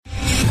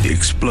the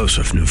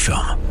explosive new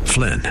film,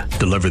 Flynn,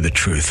 deliver the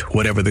truth,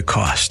 whatever the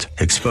cost,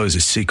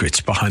 exposes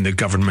secrets behind the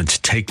government's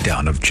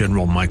takedown of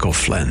General Michael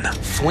Flynn.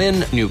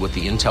 Flynn knew what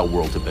the intel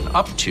world had been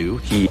up to.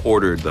 He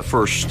ordered the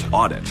first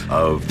audit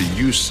of the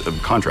use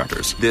of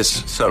contractors.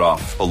 This set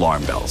off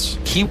alarm bells.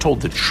 He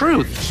told the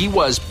truth. He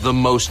was the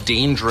most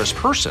dangerous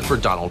person for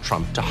Donald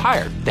Trump to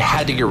hire. They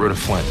had to get rid of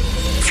Flynn.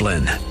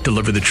 Flynn,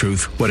 deliver the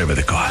truth, whatever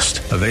the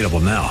cost. Available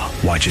now.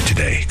 Watch it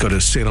today. Go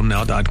to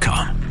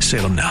salemnow.com.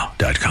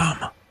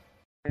 salemnow.com.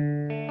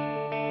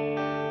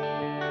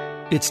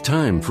 It's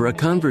time for a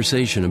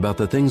conversation about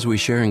the things we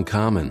share in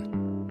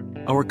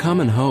common. Our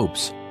common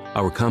hopes,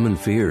 our common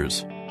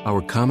fears,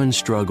 our common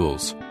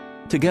struggles.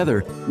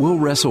 Together, we'll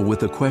wrestle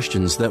with the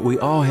questions that we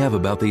all have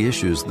about the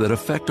issues that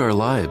affect our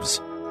lives.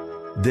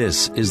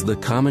 This is The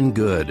Common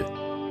Good.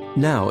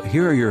 Now,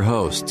 here are your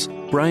hosts,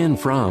 Brian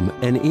Fromm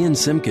and Ian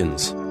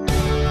Simpkins.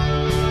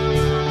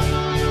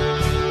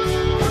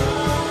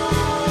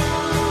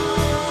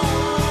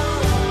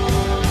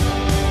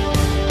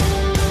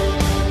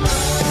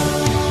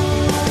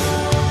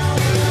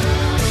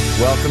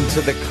 Welcome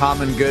to The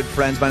Common Good,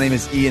 friends. My name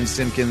is Ian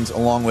Simpkins,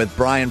 along with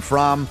Brian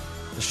Fromm.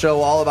 The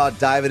show all about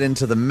diving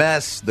into the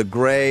mess, the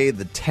gray,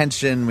 the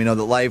tension. We know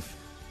that life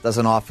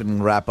doesn't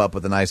often wrap up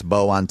with a nice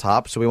bow on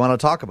top, so we want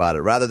to talk about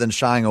it. Rather than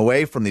shying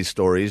away from these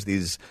stories,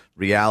 these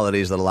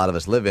realities that a lot of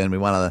us live in, we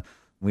want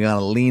to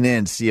lean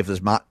in, see if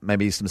there's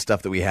maybe some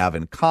stuff that we have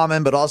in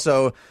common, but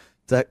also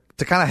to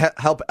kind of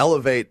help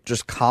elevate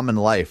just common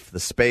life, the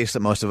space that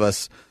most of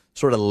us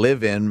sort of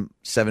live in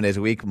 7 days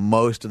a week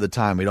most of the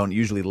time. We don't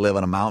usually live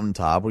on a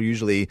mountaintop. We're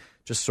usually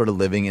just sort of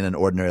living in an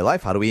ordinary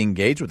life. How do we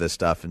engage with this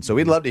stuff? And so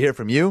we'd love to hear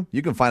from you.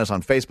 You can find us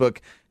on Facebook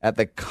at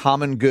The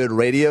Common Good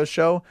Radio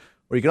Show,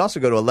 or you can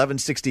also go to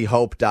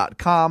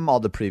 1160hope.com.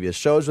 All the previous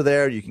shows are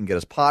there. You can get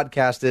us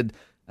podcasted.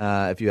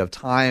 If you have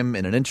time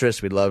and an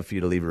interest, we'd love for you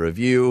to leave a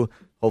review.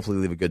 Hopefully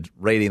leave a good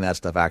rating. That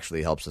stuff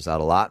actually helps us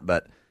out a lot.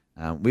 But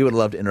we would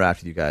love to interact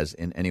with you guys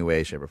in any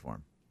way, shape, or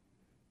form.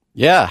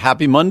 Yeah,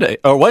 happy Monday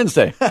or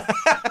Wednesday.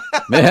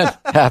 Man,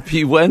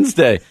 happy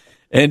Wednesday.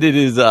 And it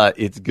is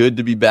it's good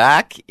to be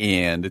back,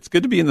 and it's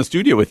good to be in the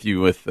studio with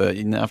you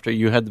after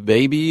you had the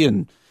baby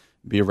and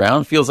be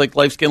around. Feels like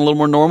life's getting a little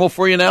more normal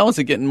for you now. Is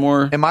it getting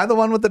more? Am I the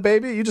one with the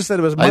baby? You just said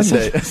it was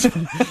Monday.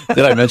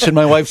 Did I mention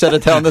my wife's out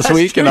of town this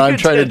week and I'm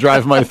trying to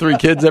drive my 3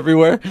 kids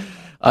everywhere?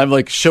 I'm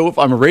like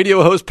I'm a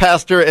radio host,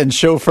 pastor, and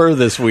chauffeur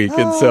this week.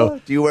 And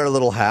so, do you wear a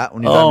little hat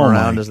when you drive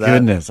around? Oh my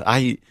goodness.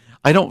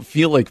 I don't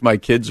feel like my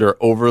kids are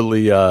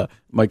overly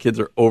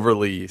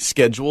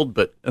scheduled,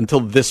 but until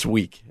this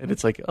week, and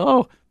it's like,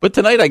 but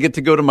tonight I get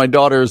to go to my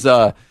daughter's.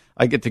 I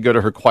get to go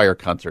to her choir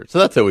concert, so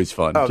that's always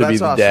fun to be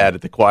the dad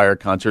at the choir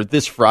concert.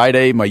 This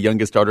Friday, my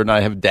youngest daughter and I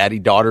have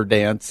daddy-daughter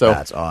dance. So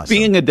that's awesome.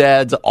 Being a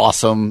dad's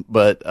awesome,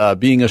 but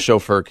being a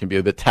chauffeur can be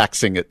a bit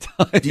taxing at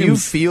times. Do you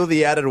feel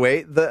the added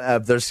weight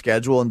of their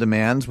schedule and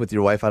demands with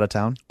your wife out of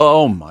town?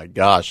 Oh my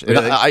gosh!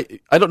 Really?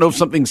 I don't know if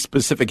something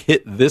specific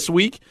hit this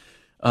week.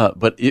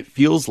 But it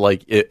feels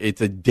like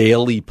it's a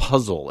daily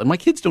puzzle. And my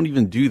kids don't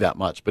even do that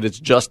much, but it's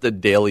just a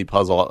daily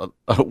puzzle.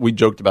 We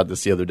joked about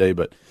this the other day,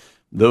 but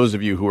those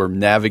of you who are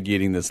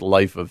navigating this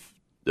life of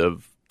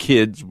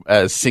kids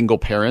as single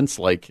parents,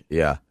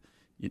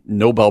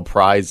 Nobel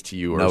Prize to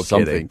you or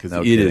something, because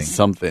is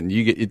something.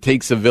 It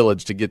takes a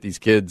village to get these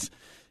kids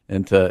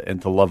and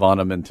to love on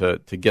them and to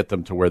get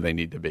them to where they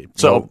need to be.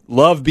 So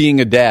love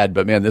being a dad,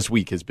 but man, this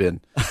week has been...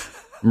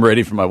 I'm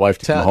ready for my wife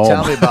to come home.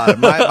 Tell me about it.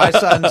 My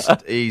son's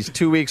he's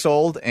 2 weeks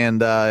old,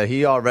 and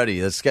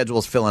his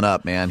schedule's filling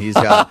up, man. He's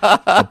got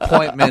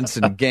appointments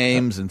and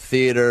games and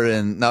theater.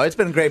 And no, it's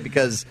been great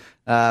because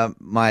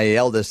my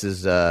eldest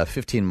is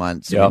 15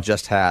 months. Yep. We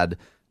just had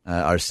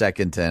our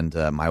second, and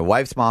my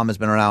wife's mom has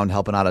been around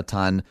helping out a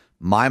ton.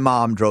 My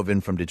mom drove in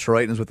from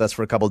Detroit and was with us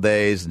for a couple of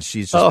days, and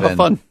she's just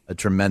been a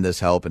tremendous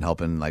help in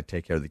helping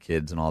take care of the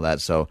kids and all that.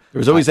 So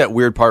there's always that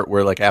weird part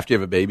where after you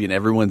have a baby and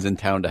everyone's in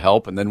town to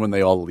help, and then when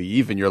they all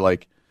leave and you're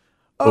like,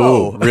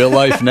 oh, real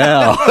life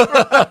now.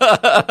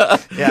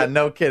 Yeah,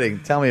 no kidding.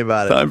 Tell me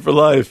about it. Time for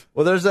life.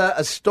 Well, there's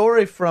a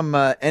story from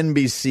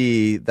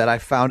NBC that I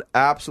found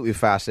absolutely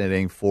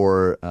fascinating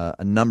for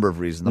a number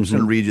of reasons. I'm just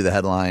going to read you the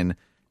headline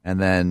and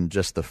then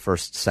just the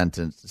first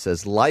sentence. It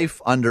says,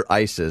 "Life under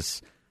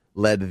ISIS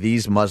led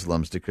these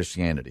Muslims to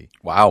Christianity."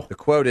 Wow. The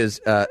quote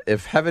is,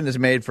 "If heaven is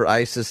made for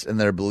ISIS and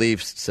their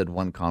beliefs," said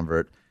one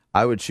convert,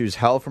 "I would choose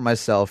hell for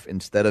myself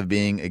instead of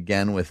being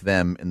again with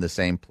them in the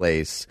same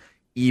place,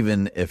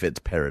 even if it's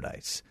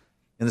paradise."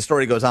 And the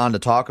story goes on to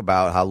talk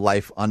about how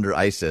life under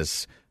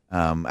ISIS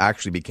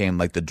actually became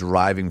the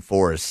driving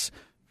force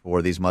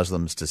for these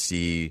Muslims to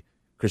see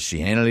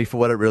Christianity for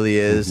what it really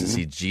is, to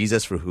see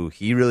Jesus for who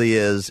he really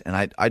is. And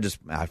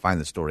I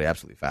find the story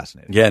absolutely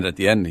fascinating. Yeah, and at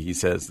the end,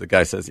 the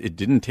guy says, "It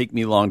didn't take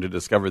me long to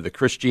discover that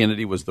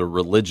Christianity was the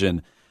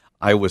religion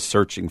I was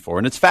searching for."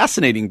 And it's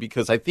fascinating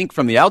because I think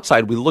from the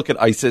outside, we look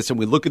at ISIS and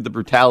we look at the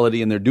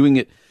brutality and they're doing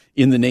it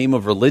in the name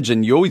of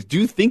religion. You always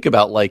do think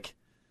about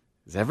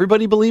does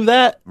everybody believe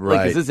that? Right.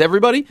 Like, is this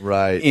everybody?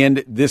 Right.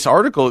 And this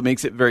article, it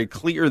makes it very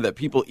clear that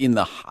people in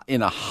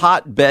a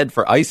hotbed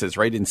for ISIS,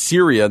 right, in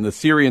Syria, in the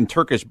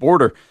Syrian-Turkish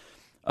border,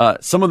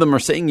 some of them are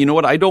saying, you know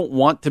what, I don't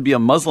want to be a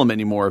Muslim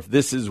anymore if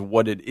this is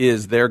what it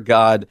is. Their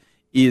God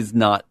is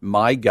not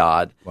my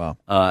God. Wow.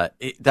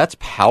 That's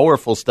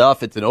powerful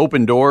stuff. It's an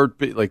open door.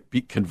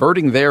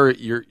 Converting there,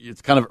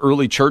 it's kind of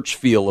early church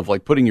feel of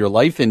like putting your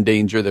life in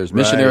danger. There's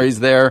missionaries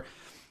there.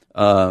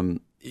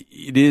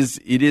 It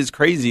is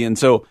crazy. And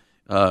so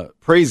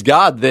praise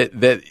God that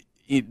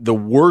the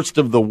worst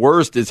of the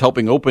worst is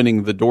helping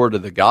opening the door to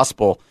the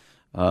gospel.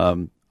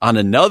 On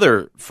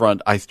another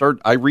front,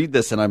 I read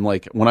this and I'm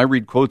like, when I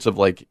read quotes of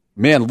like,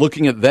 man,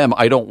 looking at them,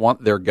 I don't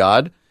want their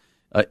God.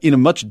 In a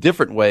much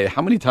different way,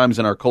 how many times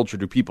in our culture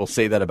do people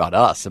say that about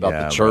us, about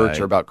the church,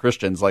 or about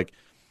Christians? Like,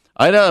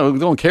 I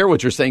don't care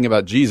what you're saying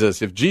about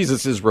Jesus. If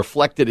Jesus is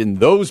reflected in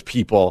those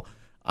people,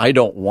 I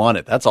don't want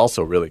it. That's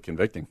also really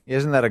convicting.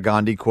 Isn't that a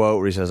Gandhi quote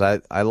where he says,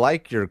 I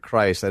like your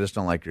Christ, I just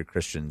don't like your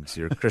Christians.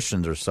 Your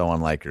Christians are so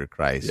unlike your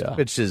Christ,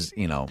 which is,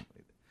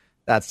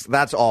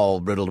 that's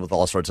all riddled with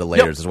all sorts of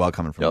layers as well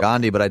coming from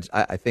Gandhi. But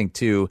I think,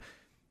 too,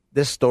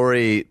 this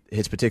story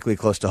hits particularly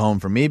close to home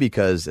for me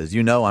because, as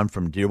you know, I'm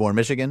from Dearborn,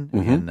 Michigan.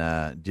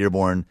 And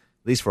Dearborn,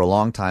 at least for a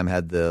long time,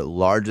 had the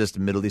largest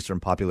Middle Eastern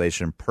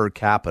population per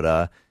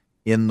capita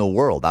in the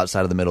world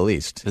outside of the Middle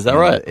East. Is that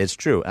right? It's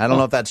true. I don't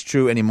know if that's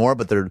true anymore,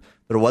 but there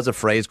was a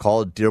phrase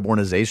called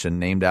Dearbornization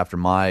named after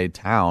my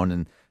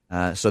town.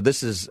 And so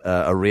this is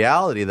a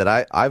reality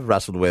that I've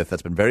wrestled with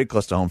that's been very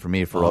close to home for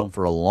me for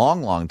a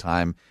long, long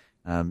time,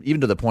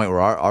 even to the point where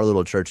our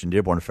little church in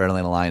Dearborn,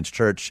 Fairlane Alliance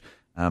Church,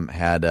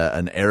 had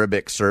an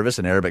Arabic service,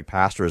 an Arabic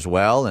pastor as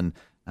well, and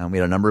we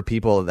had a number of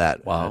people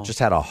that just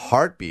had a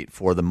heartbeat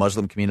for the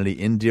Muslim community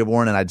in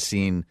Dearborn, and I'd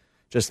seen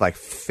just like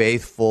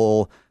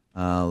faithful,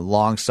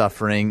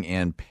 long-suffering,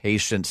 and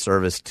patient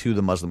service to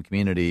the Muslim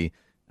community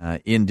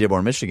in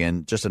Dearborn,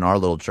 Michigan, just in our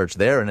little church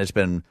there, and it's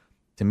been,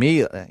 to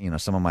me,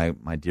 some of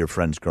my dear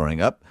friends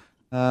growing up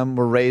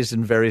were raised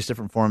in various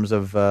different forms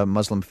of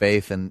Muslim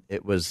faith, and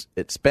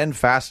it's been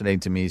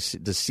fascinating to me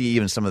to see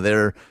even some of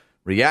their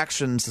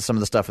reactions to some of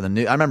the stuff in the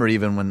news. I remember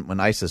even when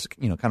ISIS,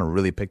 kind of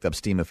really picked up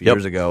steam a few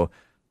years ago,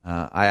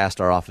 I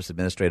asked our office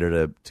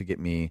administrator to get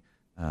me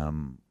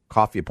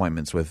coffee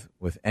appointments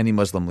with any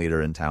Muslim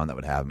leader in town that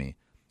would have me.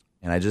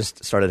 And I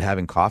just started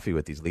having coffee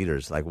with these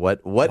leaders. Like,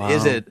 what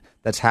is it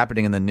that's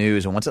happening in the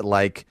news, and what's it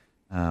like?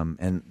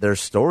 And their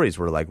stories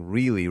were like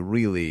really,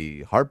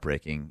 really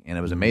heartbreaking. And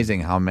it was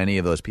amazing how many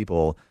of those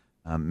people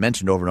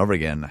mentioned over and over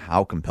again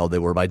how compelled they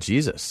were by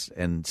Jesus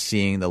and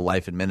seeing the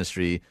life and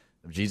ministry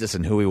of Jesus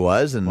and who he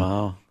was. And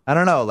I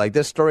don't know, like,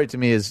 this story to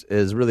me is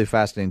really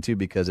fascinating too,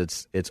 because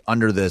it's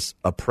under this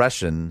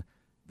oppression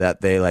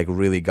that they like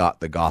really got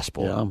the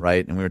gospel,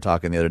 right? And we were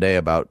talking the other day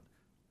about,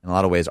 in a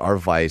lot of ways, our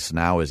vice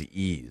now is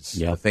ease.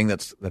 The thing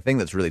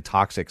that's really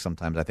toxic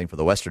sometimes, I think, for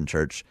the Western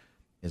church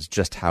is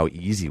just how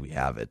easy we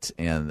have it,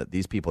 and that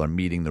these people are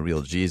meeting the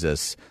real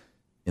Jesus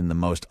in the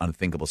most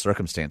unthinkable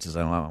circumstances.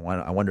 I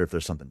wonder if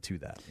there's something to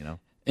that,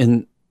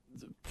 And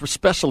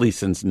especially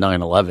since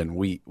 9/11,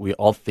 we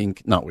all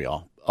think, not we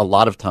all, a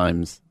lot of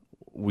times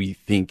we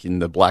think in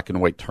the black and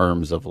white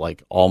terms of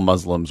like all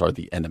Muslims are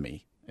the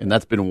enemy. And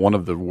that's been one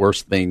of the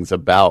worst things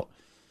about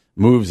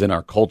moves in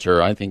our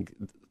culture. I think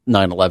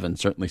 9/11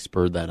 certainly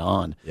spurred that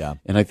on. Yeah.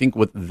 And I think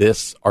what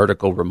this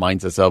article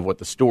reminds us of, what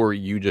the story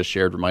you just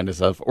shared reminds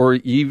us of, or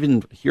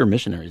even here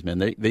missionaries, man,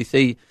 they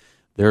say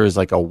there is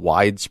like a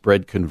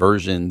widespread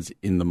conversions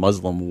in the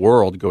Muslim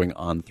world going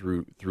on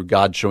through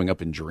God showing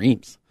up in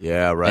dreams.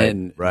 Yeah, right.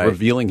 And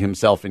revealing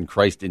himself in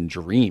Christ in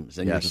dreams.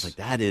 And you're just like,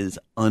 that is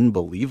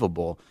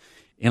unbelievable.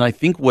 And I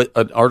think what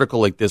an article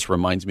like this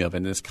reminds me of,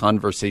 and this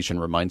conversation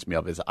reminds me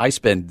of, is I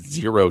spend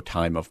zero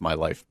time of my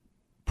life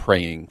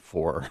praying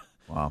for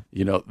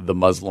the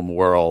Muslim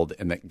world,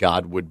 and that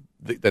God would,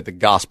 that the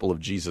gospel of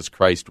Jesus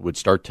Christ would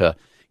start to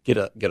get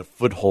a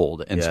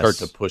foothold and start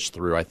to push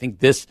through. I think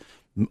this,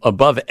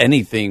 above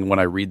anything, when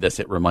I read this,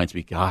 it reminds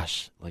me,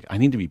 gosh, like I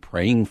need to be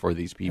praying for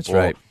these people.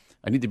 That's right.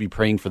 I need to be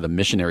praying for the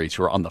missionaries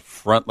who are on the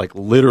front, like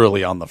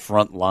literally on the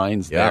front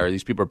lines there.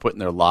 These people are putting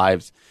their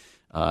lives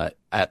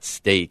at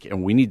stake,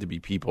 and we need to be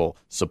people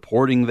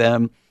supporting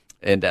them.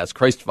 And as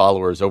Christ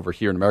followers over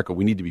here in America,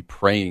 we need to be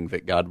praying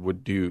that God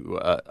would do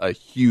a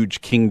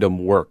huge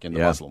kingdom work in the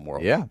Muslim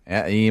world.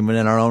 Yeah, even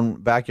in our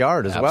own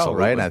backyard as well,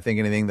 right? And I think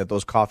anything that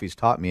those coffees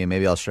taught me, and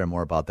maybe I'll share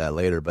more about that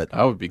later, but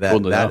that would be cool to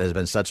know. That has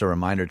been such a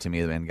reminder to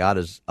me that, man, God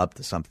is up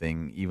to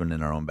something even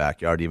in our own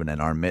backyard, even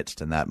in our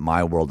midst, and that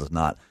my world is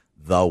not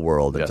the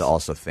world, and to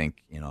also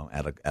think,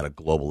 at a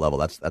global level.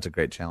 That's a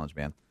great challenge,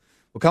 man.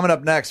 Well, coming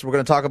up next, we're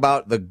going to talk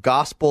about the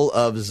Gospel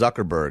of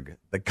Zuckerberg.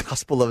 The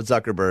Gospel of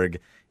Zuckerberg.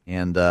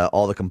 And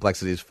all the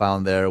complexities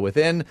found there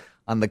within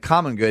on The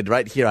Common Good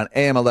right here on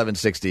AM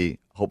 1160,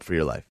 Hope for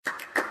Your Life.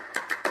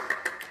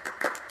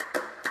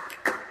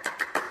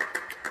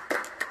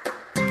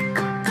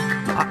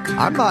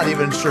 I'm not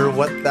even sure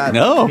what that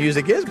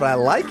music is, but I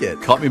like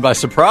it. Caught me by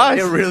surprise.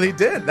 It really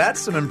did. That's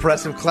some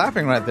impressive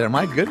clapping right there.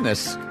 My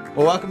goodness.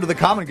 Well, welcome to the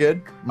Common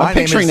Good. I'm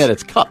picturing that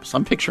it's cups.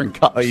 I'm picturing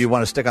cups. Oh, you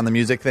want to stick on the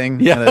music thing?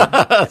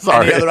 Yeah.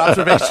 Sorry. Any other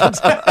observations?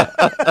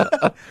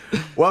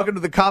 Welcome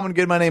to the Common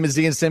Good. My name is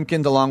Ian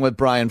Simpkins, along with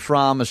Brian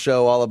Fromm, a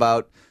show all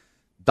about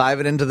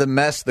diving into the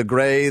mess, the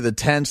gray, the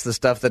tense, the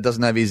stuff that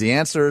doesn't have easy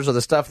answers, or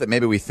the stuff that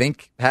maybe we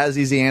think has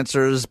easy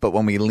answers, but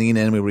when we lean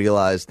in, we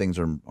realize things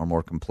are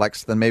more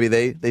complex than maybe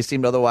they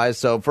seemed otherwise.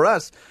 So for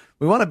us,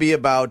 we want to be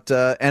about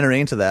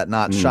entering into that,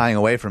 not shying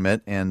away from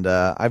it. And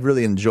I've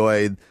really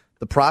enjoyed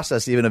the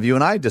process even of you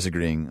and I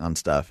disagreeing on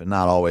stuff and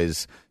not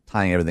always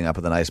tying everything up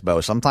with a nice bow.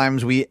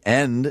 Sometimes we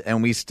end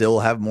and we still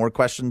have more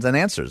questions than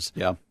answers,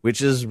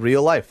 which is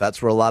real life.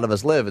 That's where a lot of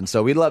us live. And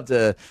so we'd love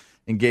to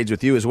engage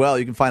with you as well.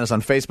 You can find us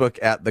on Facebook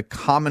at The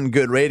Common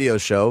Good Radio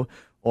Show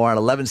or at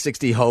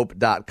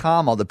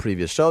 1160hope.com. All the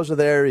previous shows are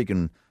there. You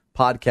can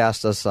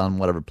podcast us on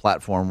whatever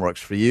platform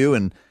works for you.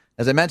 And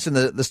as I mentioned,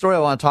 the story I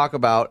want to talk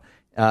about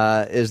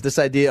is this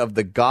idea of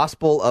the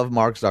gospel of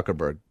Mark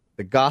Zuckerberg.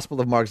 The Gospel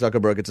of Mark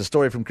Zuckerberg. It's a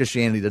story from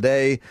Christianity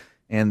Today,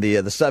 and the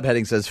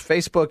subheading says,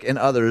 Facebook and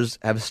others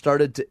have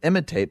started to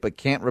imitate but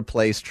can't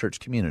replace church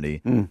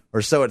community,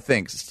 or so it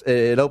thinks.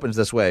 It opens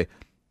this way. It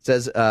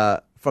says,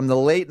 from the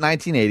late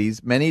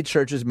 1980s, many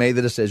churches made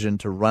the decision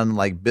to run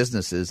like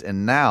businesses,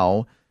 and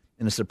now,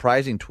 in a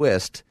surprising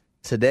twist,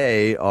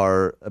 today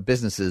our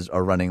businesses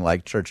are running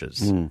like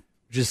churches,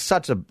 which is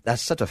such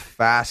a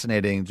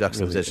fascinating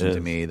juxtaposition really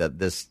to me, that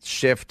this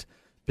shift,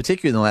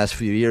 particularly in the last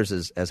few years,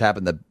 has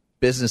happened, that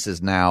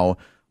businesses now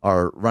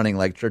are running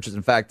like churches.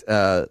 In fact,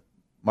 Mark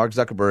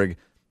Zuckerberg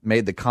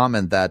made the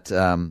comment that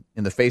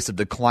in the face of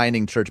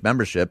declining church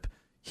membership,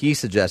 he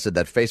suggested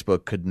that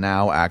Facebook could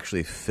now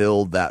actually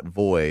fill that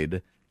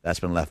void that's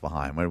been left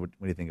behind. What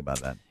do you think about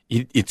that?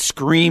 It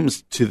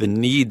screams to the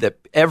need that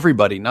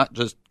everybody, not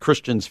just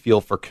Christians,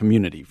 feel for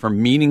community, for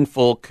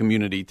meaningful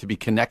community, to be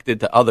connected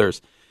to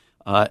others.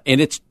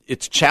 And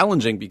it's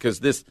challenging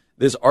because this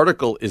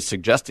article is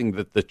suggesting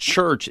that the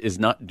church is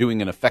not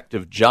doing an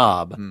effective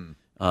job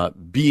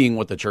being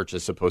what the church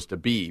is supposed to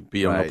be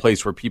a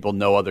place where people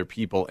know other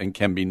people and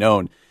can be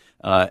known.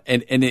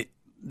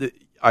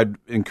 I'd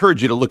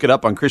encourage you to look it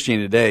up on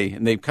Christianity Today,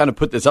 and they've kind of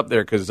put this up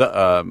there because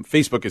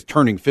Facebook is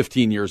turning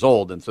 15 years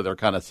old, and so they're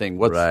kind of saying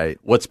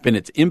what's been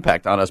its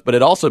impact on us. But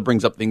it also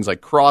brings up things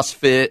like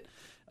CrossFit,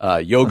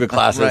 yoga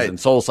classes, and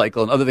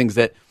SoulCycle, and other things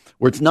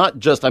where it's not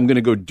just I'm going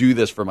to go do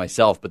this for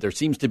myself, but there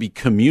seems to be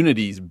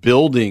communities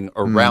building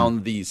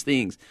around these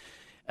things.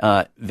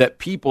 That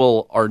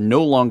people are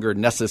no longer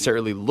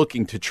necessarily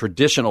looking to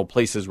traditional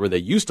places where they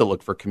used to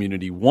look for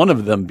community, one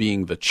of them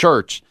being the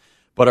church,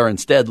 but are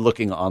instead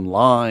looking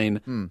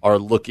online, are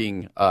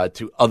looking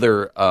to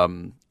other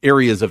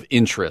areas of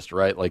interest,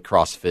 right, like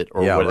CrossFit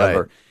or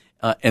whatever.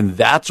 And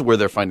that's where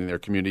they're finding their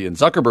community. And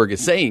Zuckerberg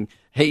is saying,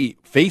 hey,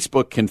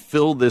 Facebook can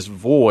fill this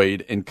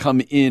void and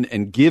come in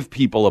and give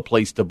people a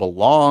place to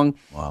belong,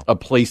 a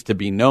place to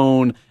be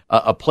known,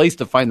 a place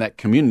to find that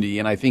community.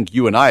 And I think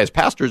you and I as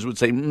pastors would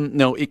say,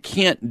 no, it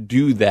can't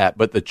do that.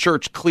 But the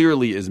church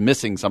clearly is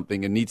missing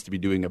something and needs to be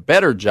doing a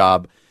better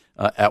job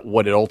at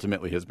what it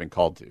ultimately has been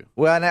called to.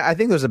 Well, and I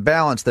think there's a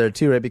balance there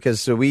too, right?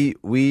 Because so we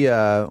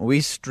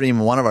stream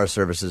one of our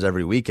services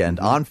every weekend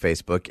on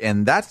Facebook,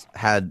 and that's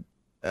had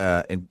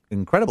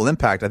incredible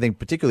impact, I think,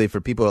 particularly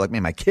for people like,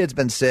 man, my kid's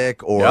been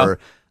sick, or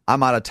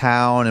I'm out of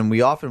town, and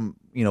we often,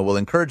 will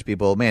encourage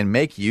people, man,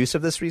 make use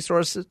of this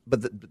resource,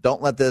 but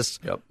don't let this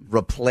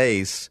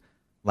replace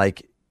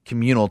like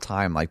communal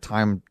time, like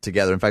time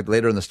together. In fact,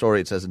 later in the story,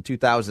 it says in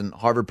 2000,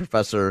 Harvard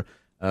professor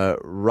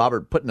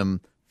Robert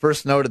Putnam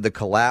first noted the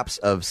collapse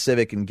of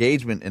civic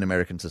engagement in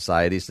American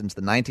society. Since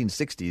the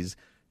 1960s,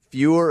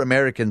 fewer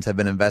Americans have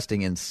been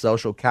investing in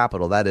social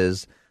capital, that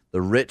is,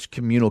 the rich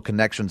communal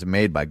connections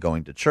made by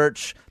going to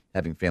church,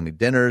 having family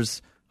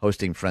dinners,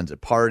 hosting friends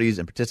at parties,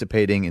 and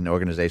participating in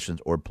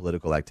organizations or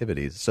political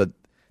activities. So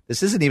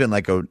this isn't even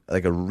like a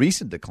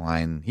recent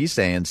decline. He's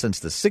saying since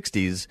the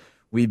 60s,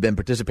 we've been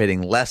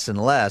participating less and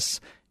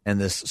less in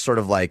this sort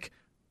of like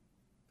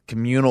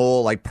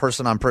communal, like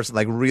person on person,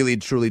 like really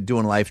truly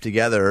doing life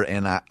together.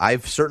 And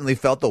I've certainly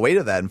felt the weight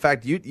of that. In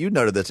fact, you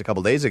noted this a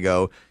couple days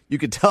ago. You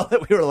could tell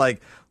that we were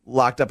like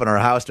locked up in our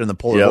house during the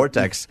polar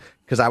vortex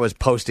because I was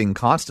posting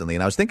constantly.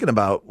 And I was thinking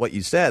about what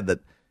you said, that,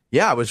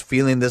 I was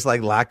feeling this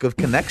like lack of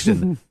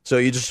connection. So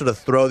you just sort of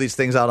throw these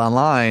things out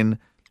online,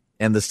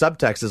 and the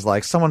subtext is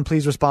like, someone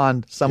please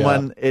respond.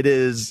 Someone, it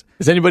is.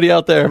 Is anybody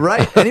out there?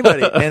 Right,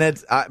 anybody. And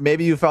it's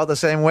maybe you felt the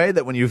same way,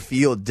 that when you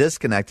feel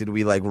disconnected,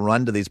 we like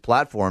run to these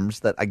platforms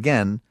that,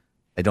 again,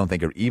 I don't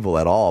think are evil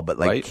at all, but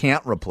like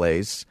can't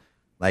replace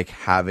like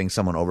having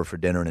someone over for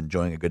dinner and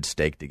enjoying a good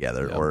steak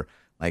together, or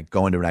like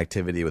going to an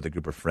activity with a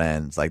group of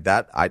friends like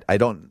that. I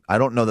don't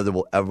know that there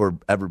will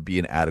ever be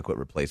an adequate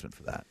replacement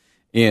for that.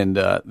 And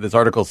this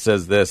article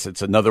says this.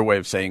 It's another way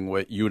of saying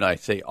what you and I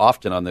say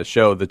often on this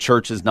show. The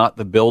church is not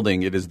the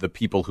building. It is the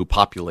people who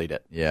populate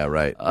it. Yeah,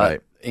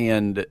 right.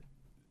 And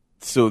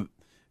so,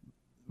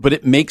 but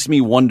it makes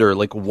me wonder,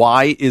 like,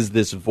 why is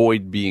this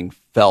void being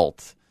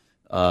felt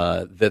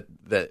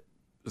that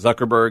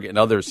Zuckerberg and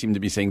others seem to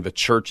be saying the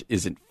church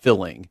isn't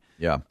filling.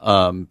 Yeah.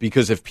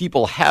 Because if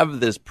people have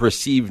this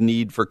perceived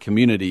need for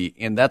community,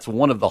 and that's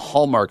one of the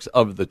hallmarks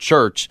of the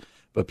church,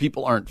 but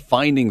people aren't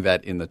finding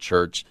that in the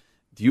church,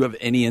 do you have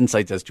any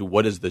insights as to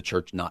what is the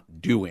church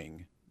not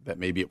doing that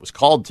maybe it was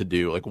called to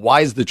do? Like,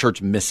 why is the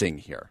church missing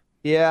here?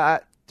 Yeah,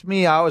 to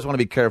me, I always want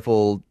to be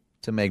careful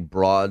to make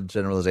broad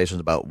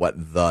generalizations about what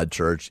the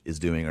church is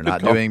doing or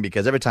not doing,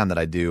 because every time that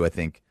I do, I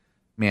think,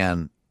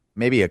 man,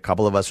 maybe a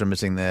couple of us are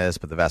missing this,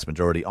 but the vast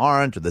majority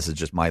aren't, or this is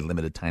just my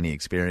limited, tiny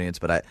experience.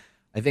 But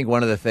I think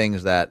one of the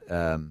things that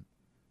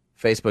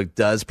Facebook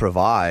does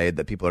provide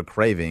that people are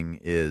craving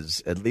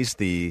is at least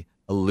the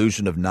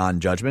illusion of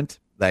non-judgment.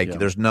 Like,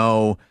 there's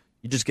no...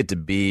 You just get to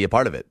be a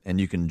part of it,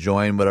 and you can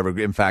join whatever.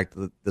 In fact,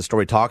 the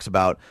story talks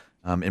about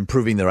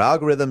improving their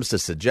algorithms to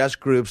suggest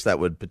groups that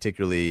would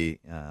particularly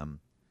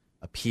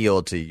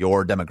appeal to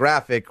your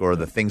demographic or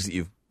the things that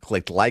you've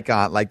clicked like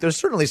on. Like, there's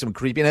certainly some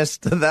creepiness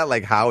to that,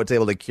 like how it's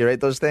able to curate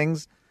those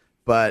things.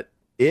 But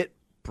it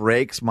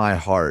breaks my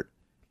heart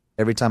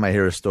every time I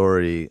hear a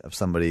story of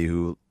somebody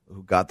who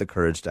got the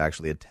courage to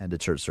actually attend a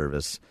church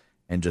service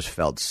and just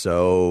felt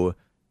so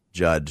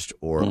judged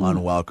or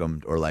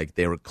unwelcomed, or like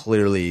they were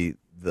clearly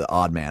the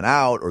odd man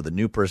out or the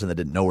new person that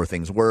didn't know where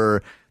things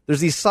were. There's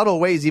these subtle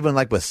ways, even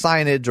like with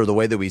signage or the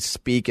way that we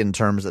speak in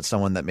terms that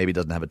someone that maybe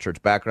doesn't have a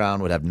church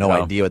background would have no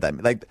idea what that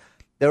means. Like,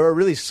 there are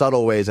really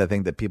subtle ways, I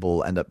think, that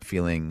people end up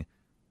feeling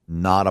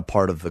not a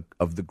part of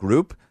the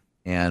group.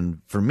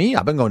 And for me,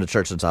 I've been going to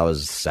church since I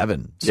was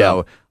 7.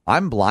 So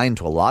I'm blind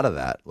to a lot of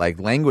that.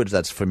 Like, language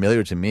that's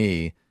familiar to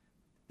me.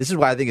 This is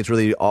why I think it's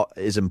really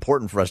is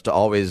important for us to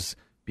always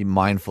be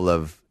mindful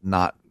of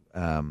not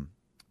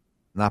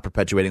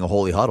perpetuating a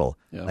holy huddle.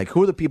 Yeah. Like,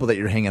 who are the people that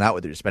you're hanging out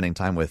with, that you're spending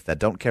time with, that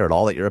don't care at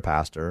all that you're a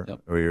pastor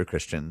or you're a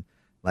Christian?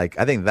 Like,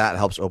 I think that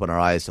helps open our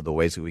eyes to the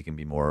ways that we can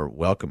be more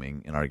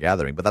welcoming in our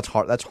gathering. But that's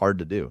hard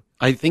to do.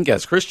 I think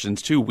as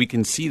Christians, too, we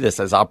can see this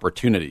as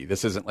opportunity.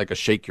 This isn't like a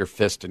shake your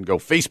fist and go,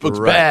 Facebook's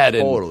bad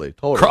and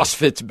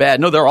CrossFit's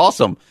bad. No, they're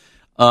awesome.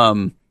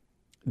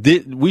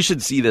 We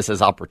should see this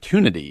as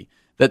opportunity,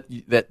 that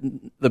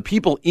the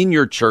people in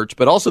your church,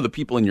 but also the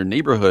people in your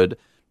neighborhood,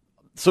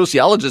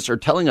 sociologists are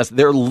telling us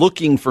they're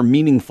looking for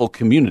meaningful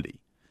community.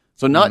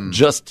 So not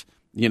just,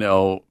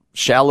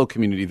 shallow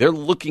community. They're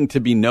looking to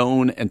be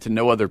known and to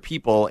know other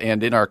people.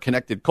 And in our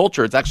connected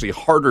culture, it's actually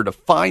harder to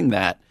find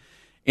that.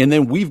 And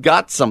then we've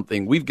got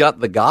something. We've got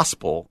the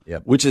gospel,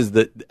 which is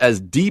as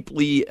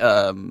deeply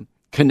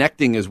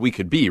connecting as we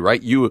could be,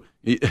 right?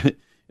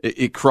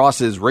 It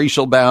crosses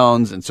racial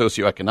bounds and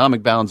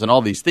socioeconomic bounds and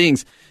all these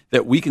things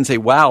that we can say,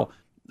 wow,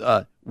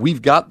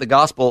 we've got the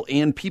gospel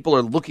and people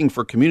are looking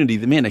for community.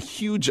 Man, a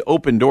huge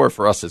open door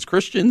for us as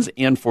Christians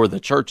and for the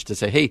church to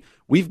say, hey,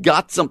 we've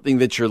got something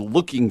that you're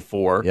looking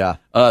for.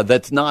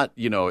 That's not,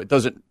 it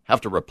doesn't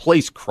have to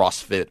replace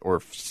CrossFit or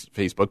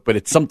Facebook, but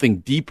it's something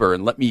deeper,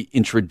 and let me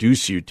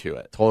introduce you to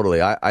it.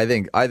 Totally. I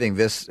think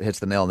this hits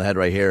the nail on the head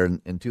right here.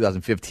 In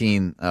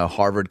 2015,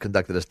 Harvard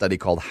conducted a study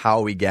called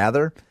How We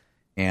Gather.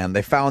 And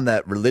they found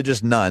that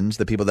religious nuns,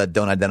 the people that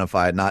don't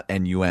identify, not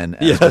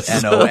N-U-N-S, but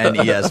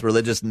N-O-N-E-S,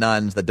 religious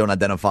nuns that don't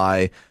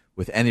identify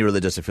with any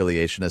religious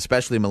affiliation,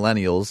 especially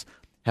millennials,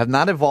 have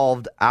not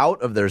evolved out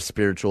of their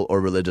spiritual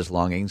or religious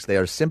longings. They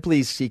are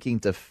simply seeking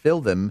to fill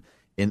them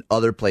in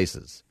other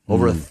places.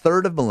 Over a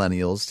third of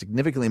millennials,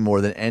 significantly more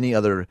than any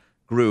other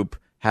group,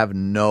 have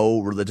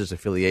no religious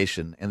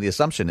affiliation. And the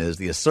assertion is,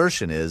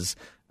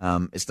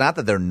 it's not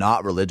that they're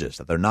not religious,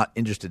 that they're not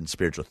interested in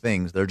spiritual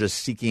things. They're just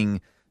seeking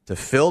to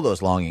fill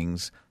those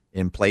longings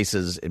in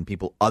places, in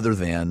people other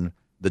than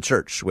the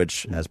church,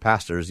 which as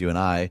pastors, you and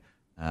I,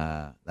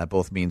 that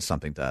both means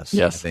something to us.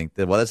 Yes. I think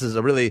that, this is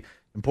a really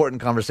important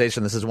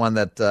conversation. This is one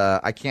that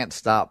I can't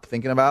stop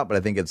thinking about, but I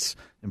think it's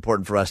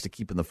important for us to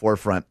keep in the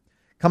forefront.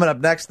 Coming up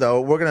next,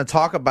 though, we're going to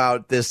talk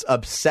about this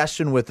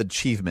obsession with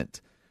achievement.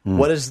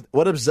 What is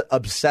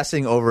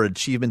obsessing over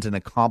achievement and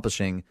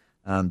accomplishing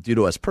do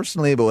to us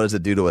personally, but what does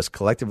it do to us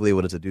collectively?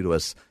 What does it do to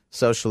us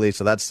socially?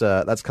 So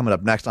that's coming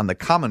up next on The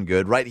Common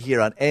Good right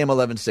here on AM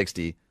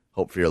 1160,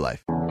 Hope for Your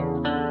Life.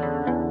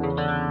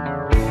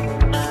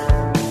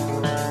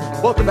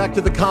 Welcome back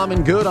to The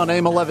Common Good on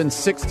AM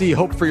 1160,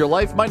 Hope for Your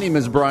Life. My name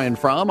is Brian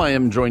Fromm. I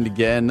am joined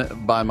again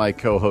by my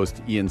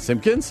co-host, Ian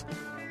Simpkins.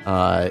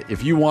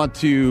 If you want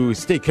to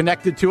stay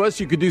connected to us,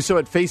 you could do so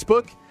at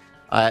Facebook.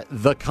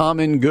 The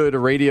Common Good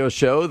Radio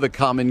Show, The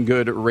Common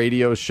Good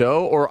Radio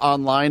Show, or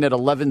online at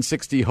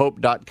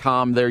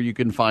 1160hope.com. There you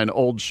can find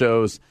old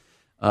shows.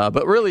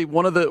 But really,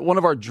 one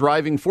of our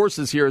driving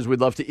forces here is we'd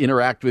love to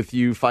interact with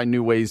you, find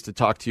new ways to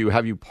talk to you,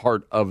 have you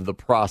part of the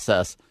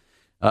process.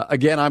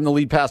 Again, I'm the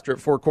lead pastor at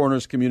Four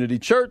Corners Community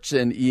Church,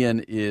 and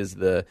Ian is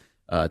the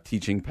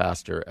teaching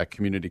pastor at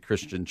Community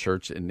Christian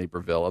Church in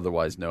Naperville,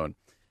 otherwise known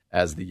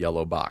as the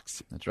Yellow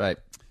Box. That's right.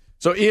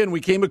 So, Ian, we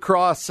came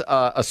across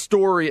a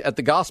story at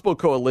the Gospel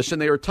Coalition.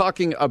 They were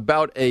talking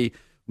about a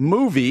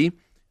movie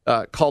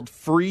called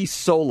Free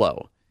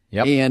Solo.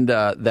 Yep. And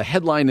the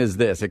headline is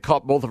this. It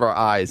caught both of our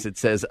eyes. It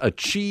says,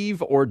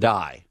 Achieve or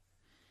Die.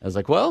 I was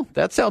like, well,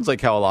 that sounds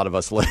like how a lot of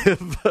us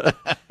live.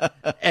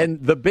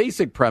 And the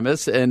basic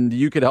premise, and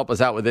you could help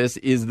us out with this,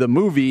 is the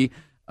movie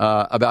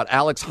about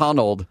Alex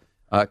Honnold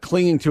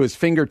clinging to his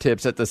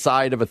fingertips at the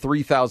side of a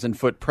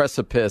 3,000-foot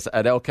precipice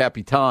at El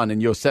Capitan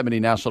in Yosemite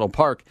National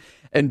Park.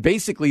 And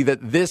basically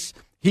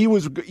he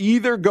was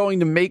either going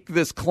to make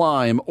this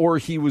climb or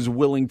he was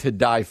willing to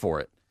die for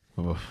it.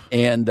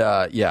 And,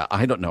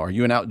 I don't know. Are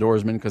you an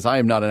outdoorsman? Because I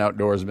am not an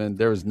outdoorsman.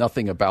 There is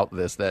nothing about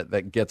this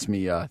that gets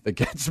me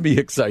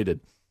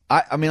excited.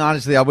 I mean,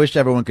 honestly, I wish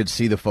everyone could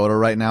see the photo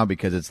right now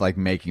because it's like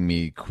making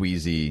me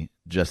queasy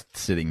just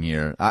sitting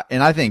here.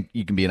 And I think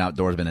you can be an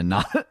outdoorsman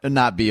and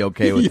not be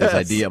okay with this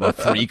idea of a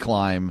free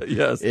climb.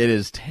 Yes. It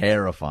is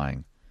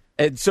terrifying.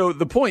 And so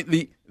the point,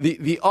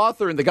 the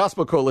author in the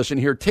Gospel Coalition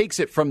here takes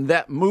it from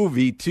that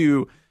movie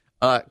to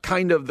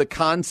kind of the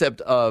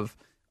concept of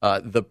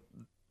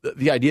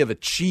the idea of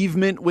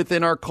achievement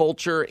within our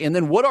culture, and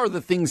then what are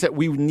the things that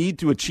we need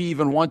to achieve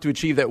and want to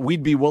achieve that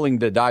we'd be willing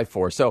to die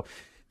for. So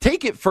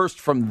take it first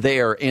from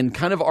there and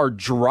kind of our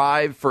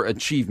drive for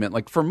achievement.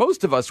 Like for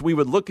most of us, we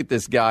would look at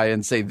this guy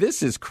and say,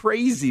 this is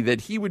crazy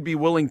that he would be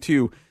willing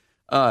to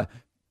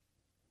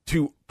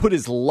put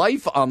his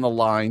life on the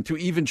line to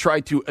even try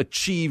to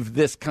achieve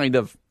this kind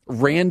of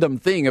random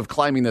thing of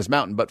climbing this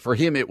mountain. But for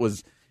him, it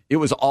was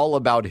all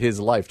about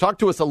his life. Talk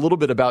to us a little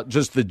bit about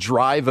just the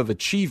drive of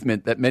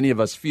achievement that many of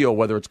us feel,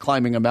 whether it's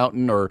climbing a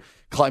mountain or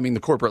climbing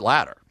the corporate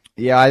ladder.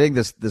 Yeah, I think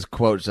this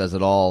quote says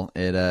it all.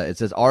 It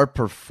says, our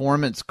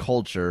performance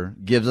culture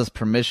gives us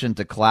permission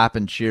to clap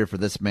and cheer for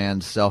this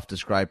man's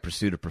self-described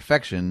pursuit of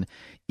perfection,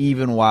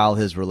 even while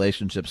his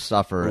relationships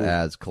suffer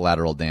as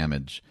collateral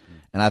damage.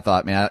 And I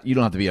thought, man, you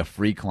don't have to be a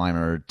free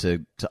climber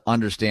to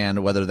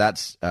understand whether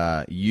that's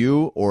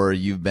you or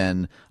you've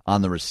been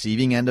on the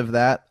receiving end of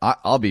that.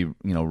 I'll be,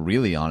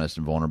 really honest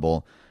and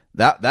vulnerable.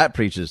 That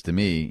preaches to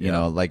me. You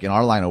know, like in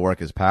our line of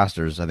work as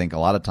pastors, I think a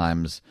lot of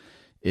times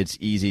it's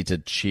easy to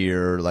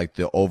cheer like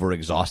the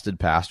overexhausted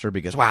pastor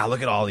because, wow,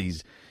 look at all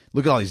he's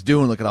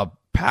doing. Look at how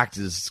packed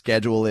his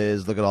schedule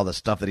is. Look at all the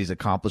stuff that he's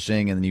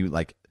accomplishing. And then you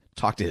like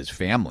talk to his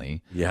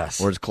family,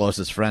 or his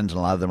closest friends, and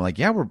a lot of them are like,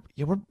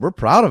 we're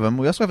proud of him.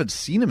 We also haven't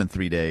seen him in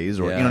 3 days,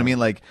 or you know what I mean?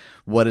 Like,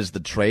 what is the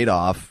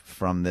trade-off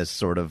from this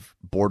sort of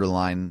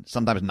borderline,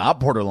 sometimes not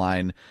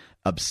borderline,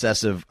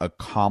 obsessive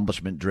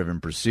accomplishment-driven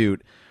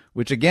pursuit,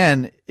 which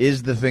again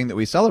is the thing that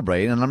we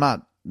celebrate. And I'm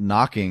not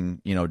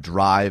knocking,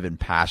 drive and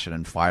passion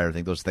and fire. I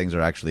think those things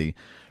are actually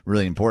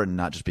really important,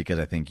 not just because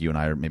I think you and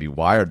I are maybe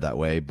wired that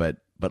way, but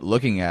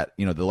looking at,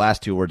 the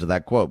last two words of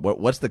that quote,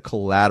 what's the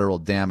collateral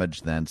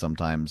damage then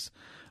sometimes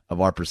of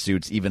our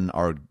pursuits, even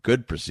our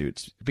good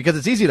pursuits? Because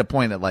it's easy to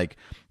point at like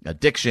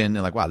addiction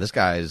and like, wow, this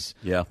guy's,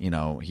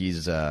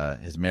 he's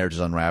his marriage is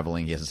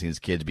unraveling. He hasn't seen his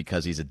kids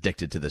because he's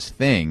addicted to this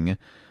thing.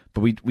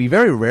 But we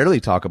very rarely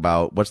talk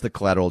about what's the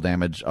collateral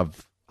damage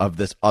of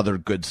this other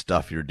good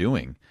stuff you're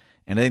doing.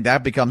 And I think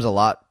that becomes a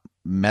lot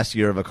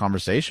messier of a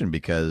conversation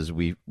because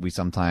we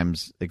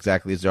sometimes,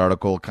 exactly as the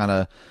article kind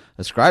of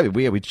described it,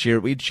 we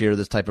cheer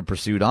this type of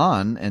pursuit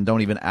on and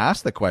don't even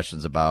ask the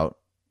questions about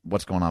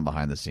what's going on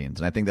behind the scenes.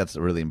 And I think that's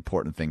a really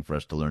important thing for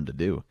us to learn to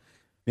do.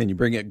 And you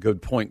bring a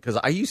good point, because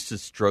I used to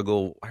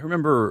struggle. I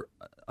remember,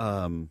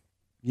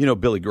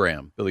 Billy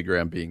Graham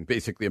being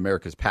basically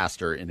America's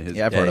pastor in his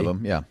day. I've heard of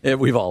him. Yeah,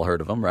 we've all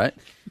heard of him, right?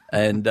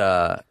 And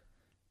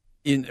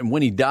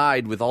when he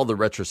died, with all the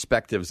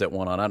retrospectives that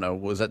went on, I don't know,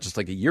 was that just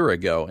like a year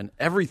ago? And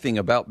everything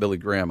about Billy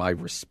Graham I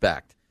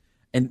respect.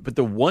 But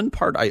the one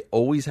part I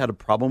always had a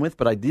problem with,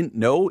 but I didn't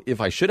know if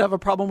I should have a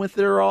problem with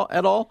it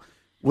at all,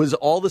 was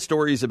all the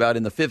stories about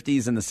in the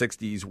 50s and the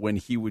 60s when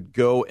he would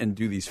go and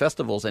do these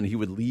festivals and he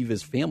would leave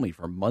his family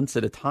for months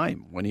at a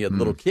time when he had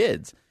little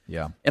kids.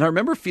 Yeah. And I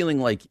remember feeling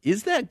like,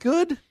 is that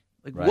good?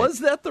 Like, was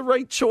that the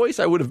right choice?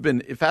 I would have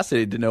been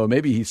fascinated to know.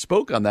 Maybe he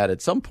spoke on that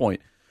at some point.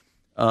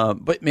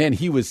 But man,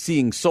 he was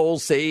seeing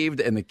souls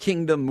saved and the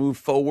kingdom move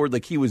forward.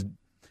 Like, he was,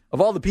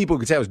 of all the people who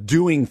could say I was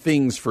doing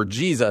things for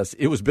Jesus,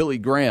 it was Billy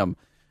Graham.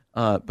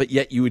 But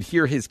yet you would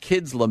hear his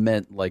kids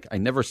lament, like, I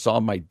never saw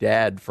my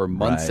dad for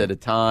months at a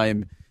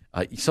time.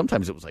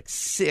 Sometimes it was like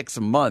 6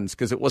 months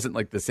because it wasn't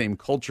like the same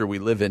culture we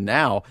live in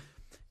now.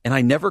 And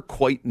I never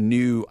quite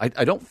knew.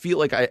 I don't feel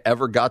like I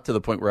ever got to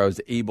the point where I was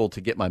able to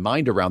get my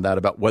mind around that,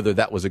 about whether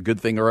that was a good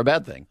thing or a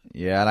bad thing.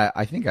 Yeah, and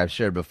I think I've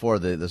shared before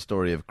the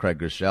story of Craig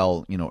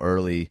Groeschel,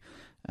 early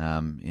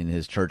in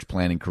his church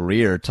planting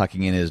career,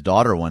 tucking in his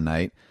daughter one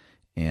night.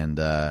 And,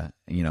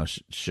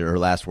 her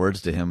last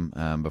words to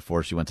him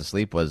before she went to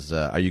sleep was,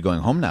 are you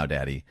going home now,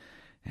 Daddy?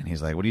 And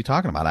he's like, what are you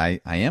talking about?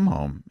 I am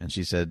home. And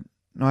she said,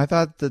 no, I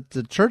thought that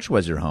the church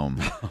was your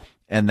home.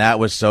 And that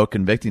was so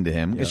convicting to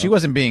him. She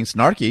wasn't being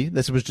snarky.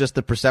 This was just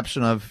the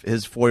perception of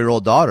his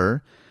 4-year-old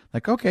daughter.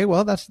 Like, okay,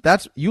 well,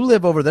 that's you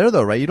live over there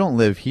though, right? You don't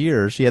live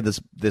here. She had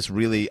this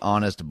really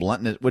honest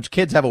bluntness, which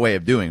kids have a way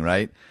of doing,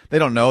 right? They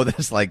don't know that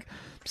it's like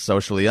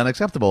socially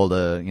unacceptable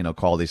to,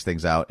 call these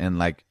things out. And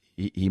like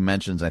he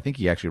mentions, I think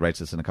he actually writes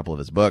this in a couple of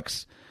his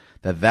books,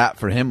 that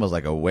for him was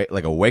like a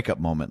wake up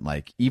moment.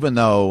 Like, even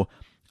though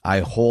I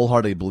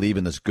wholeheartedly believe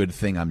in this good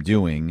thing I'm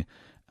doing,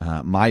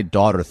 my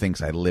daughter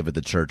thinks I live at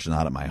the church,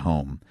 not at my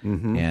home.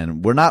 Mm-hmm.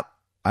 And we're not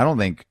I don't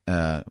think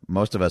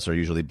most of us are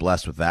usually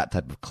blessed with that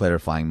type of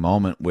clarifying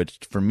moment, which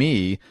for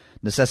me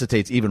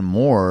necessitates even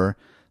more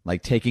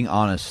like taking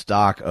honest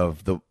stock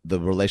of the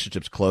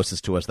relationships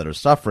closest to us that are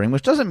suffering,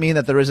 which doesn't mean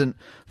that there isn't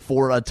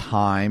for a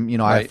time. You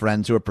know, I have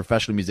friends who are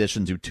professional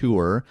musicians who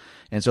tour.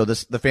 And so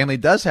the family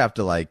does have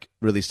to like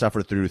really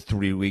suffer through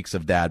 3 weeks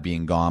of dad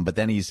being gone, but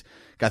then he's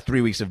got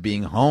 3 weeks of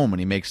being home and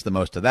he makes the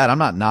most of that. I'm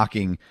not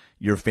knocking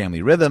your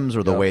family rhythms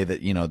or the way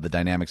that, you know, the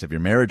dynamics of your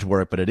marriage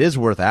work, but it is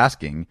worth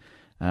asking.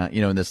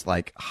 You know, in this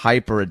like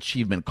hyper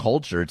achievement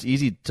culture, it's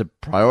easy to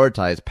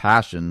prioritize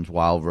passions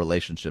while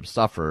relationships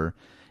suffer.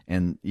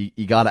 And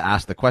you got to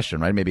ask the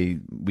question, right? Maybe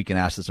we can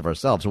ask this of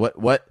ourselves.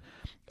 What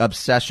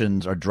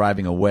obsessions are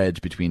driving a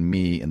wedge between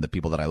me and the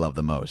people that I love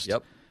the most?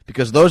 Yep.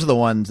 Because those are the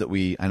ones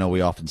that I know we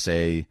often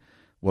say,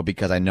 well,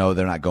 because I know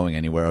they're not going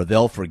anywhere or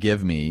they'll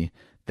forgive me.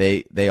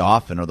 They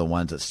often are the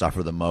ones that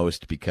suffer the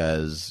most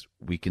because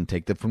we can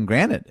take them for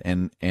granted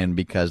and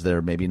because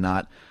they're maybe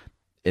not,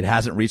 it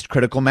hasn't reached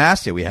critical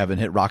mass yet. We haven't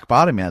hit rock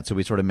bottom yet. So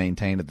we sort of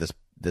maintain at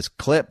this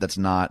clip that's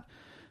not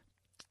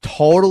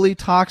totally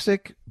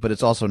toxic, but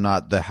it's also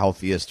not the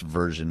healthiest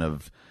version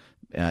of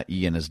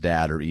Ian as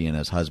dad or Ian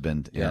as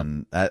husband. Yeah.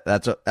 And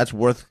that's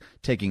worth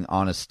taking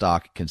honest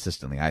stock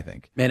consistently, I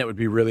think. Man, it would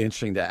be really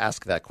interesting to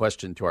ask that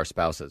question to our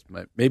spouses.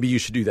 Maybe you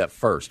should do that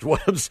first.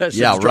 What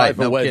obsessions drive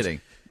a wedge?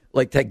 Kidding.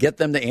 Like to get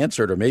them to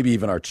answer it, or maybe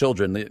even our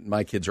children.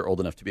 My kids are old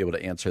enough to be able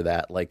to answer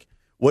that. Like,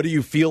 what do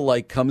you feel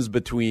like comes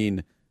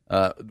between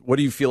what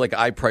do you feel like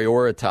I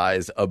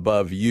prioritize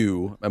above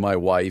you and my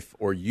wife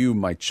or you,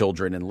 my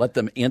children, and let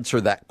them answer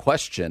that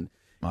question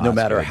no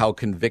matter how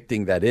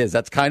convicting that is.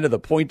 That's kind of the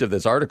point of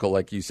this article,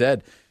 like you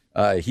said.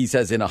 He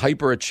says, in a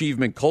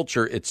hyper-achievement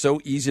culture, it's so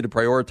easy to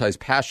prioritize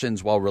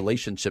passions while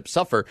relationships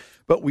suffer,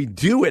 but we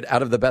do it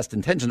out of the best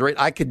intentions, right?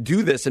 I could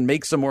do this and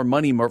make some more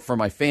money for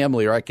my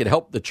family, or I could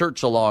help the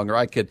church along, or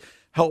I could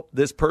help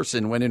this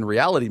person, when in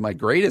reality, my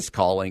greatest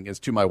calling is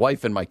to my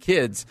wife and my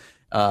kids.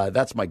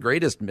 That's my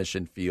greatest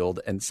mission field,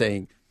 and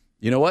saying,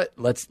 you know what,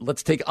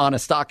 let's take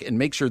honest stock and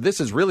make sure this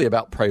is really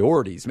about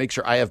priorities. Make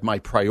sure I have my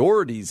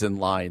priorities in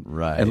line,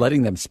 right, and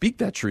letting them speak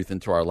that truth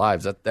into our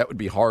lives. That would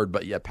be hard,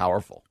 but yet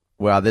powerful.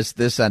 Well, this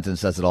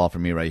sentence says it all for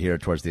me right here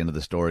towards the end of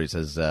the story. It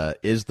says,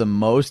 is the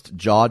most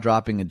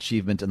jaw-dropping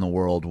achievement in the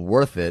world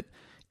worth it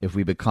if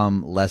we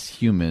become less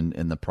human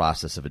in the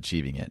process of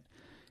achieving it?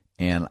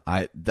 And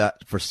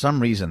that for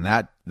some reason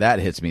that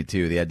hits me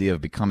too. The idea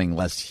of becoming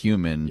less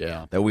human,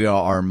 that we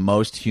are our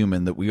most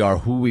human, that we are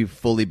who we've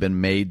fully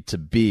been made to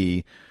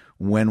be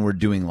when we're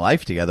doing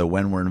life together,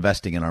 when we're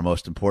investing in our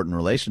most important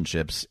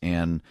relationships,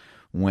 and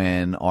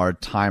when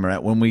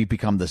when we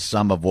become the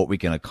sum of what we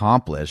can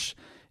accomplish.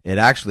 It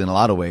actually, in a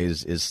lot of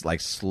ways, is like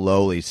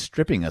slowly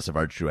stripping us of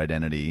our true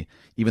identity.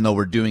 Even though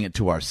we're doing it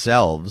to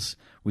ourselves,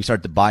 we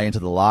start to buy into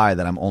the lie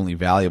that I'm only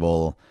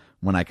valuable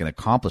when I can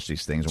accomplish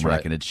these things, or when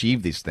I can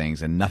achieve these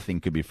things, and nothing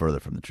could be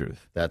further from the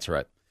truth. That's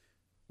right.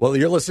 Well,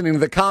 you're listening to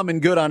The Common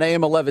Good on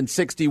AM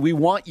 1160. We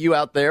want you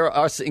out there,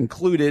 us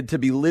included, to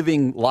be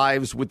living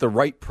lives with the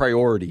right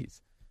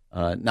priorities,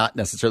 not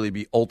necessarily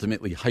be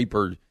ultimately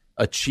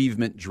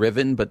hyper-achievement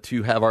driven, but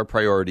to have our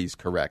priorities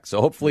correct. So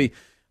hopefully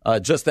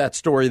just that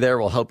story there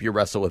will help you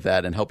wrestle with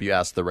that and help you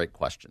ask the right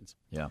questions.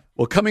 Yeah.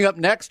 Well, coming up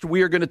next,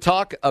 we are going to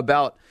talk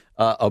about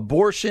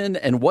abortion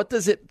and what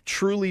does it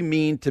truly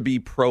mean to be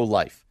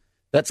pro-life.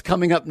 That's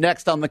coming up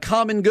next on The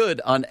Common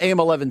Good on AM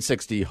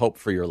 1160, Hope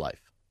for Your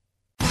Life.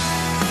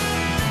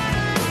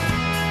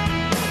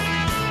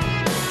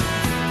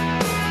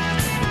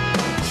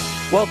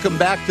 Welcome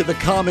back to The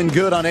Common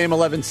Good on AM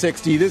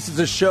 1160. This is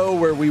a show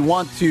where we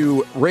want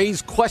to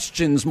raise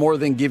questions more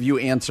than give you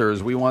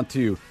answers. We want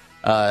to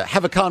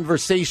have a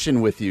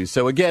conversation with you.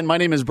 So again, my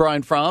name is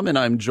Brian Fromm, and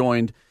I'm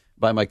joined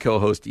by my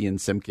co-host Ian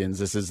Simpkins.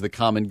 This is The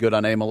Common Good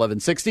on AM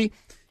 1160.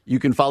 You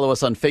can follow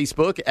us on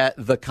Facebook at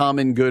The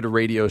Common Good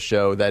Radio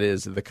Show. That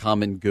is The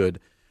Common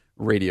Good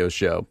Radio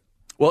Show.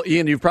 Well,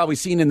 Ian, you've probably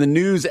seen in the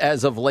news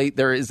as of late,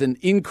 there is an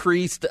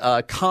increased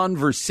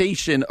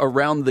conversation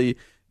around the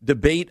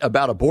debate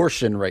about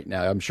abortion right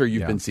now. I'm sure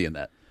you've been seeing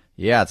that.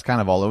 Yeah, it's kind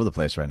of all over the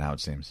place right now, it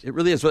seems. It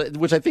really is,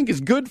 which I think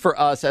is good for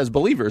us as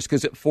believers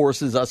because it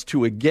forces us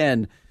to,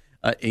 again,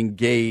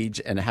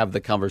 engage and have the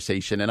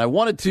conversation. And I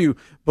wanted to,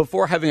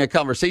 before having a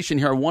conversation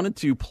here, I wanted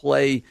to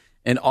play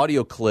an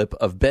audio clip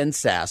of Ben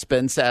Sasse.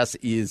 Ben Sasse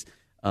is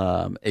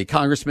a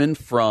congressman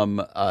from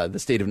the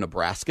state of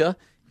Nebraska.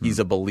 He's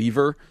a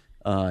believer.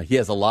 He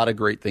has a lot of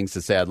great things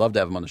to say. I'd love to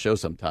have him on the show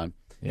sometime.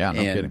 Yeah,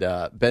 no kidding.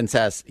 Ben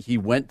Sasse, he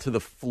went to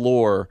the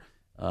floor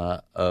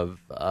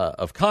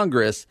of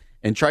Congress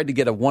and tried to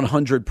get a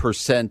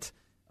 100%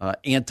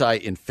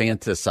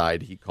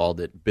 anti-infanticide, he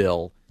called it,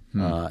 bill.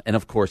 And,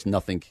 of course,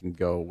 nothing can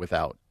go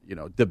without,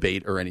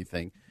 debate or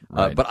anything.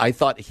 Right. But I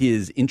thought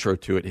his intro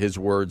to it, his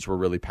words were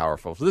really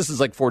powerful. So this is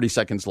like 40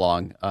 seconds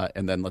long,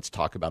 and then let's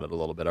talk about it a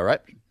little bit, all right?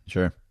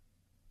 Sure.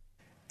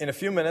 In a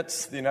few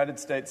minutes, the United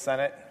States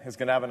Senate is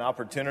going to have an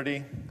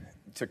opportunity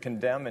to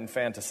condemn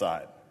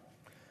infanticide.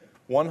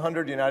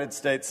 100 United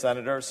States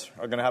senators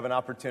are going to have an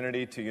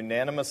opportunity to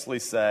unanimously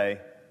say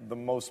the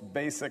most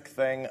basic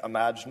thing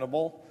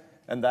imaginable,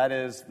 and that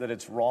is that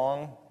it's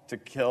wrong to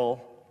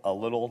kill a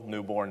little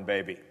newborn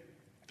baby.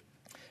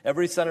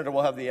 Every senator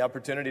will have the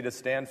opportunity to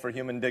stand for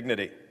human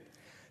dignity,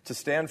 to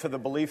stand for the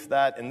belief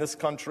that in this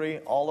country,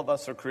 all of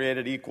us are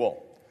created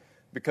equal.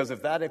 Because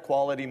if that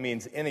equality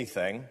means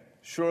anything,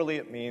 surely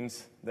it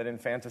means that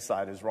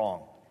infanticide is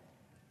wrong.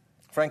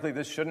 Frankly,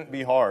 this shouldn't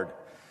be hard.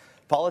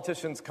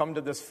 Politicians come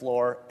to this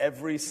floor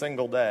every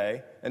single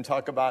day and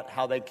talk about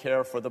how they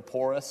care for the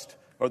poorest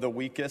or the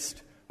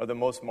weakest or the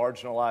most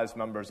marginalized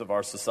members of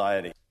our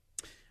society.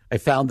 I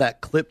found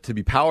that clip to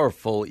be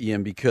powerful,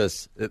 Ian,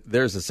 because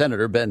there's a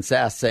senator, Ben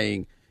Sasse,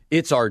 saying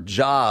it's our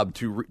job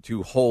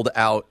to hold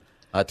out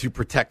to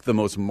protect the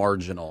most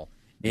marginal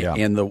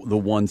and the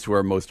ones who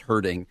are most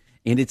hurting.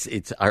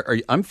 And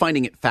I'm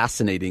finding it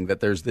fascinating that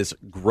there's this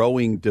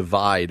growing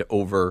divide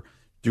over,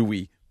 do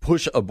we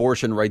push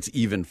abortion rights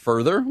even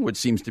further, which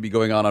seems to be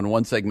going on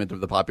one segment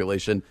of the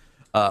population,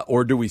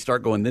 or do we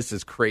start going, this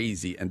is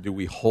crazy, and do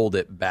we hold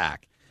it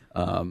back?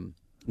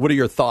 What are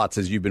your thoughts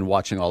as you've been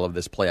watching all of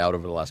this play out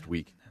over the last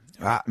week?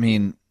 I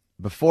mean,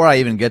 before I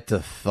even get to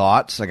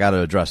thoughts, I got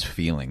to address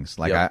feelings.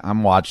 Like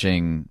I'm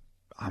watching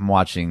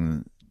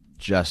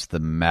just the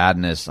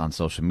madness on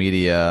social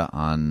media,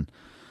 on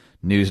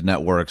news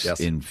networks,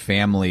 in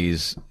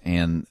families,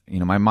 and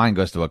my mind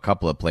goes to a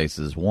couple of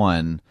places.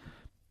 One,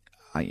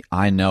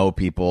 I know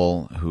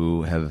people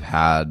who have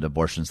had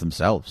abortions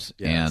themselves,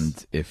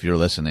 and if you're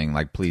listening,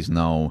 please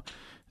know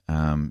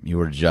you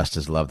are just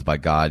as loved by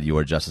God. You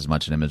are just as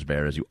much an image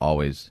bearer as you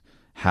always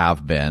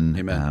have been.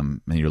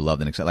 Amen. And you're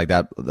loved and accepted.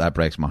 That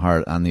breaks my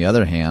heart. On the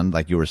other hand,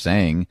 like you were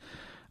saying,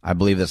 I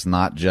believe that's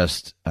not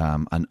just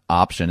an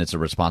option; it's a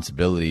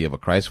responsibility of a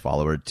Christ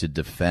follower to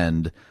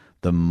defend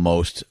the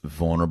most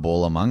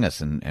vulnerable among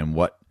us. And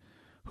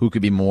who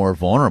could be more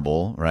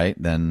vulnerable, right,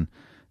 than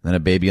a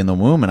baby in the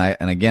womb?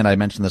 And again, I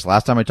mentioned this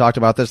last time I talked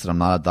about this, that I'm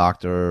not a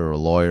doctor or a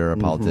lawyer or a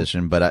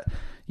politician, but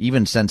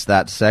even since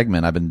that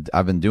segment,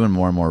 I've been doing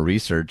more and more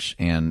research,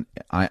 and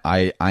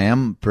I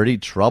am pretty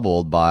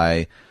troubled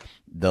by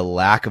the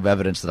lack of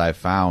evidence that I've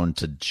found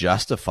to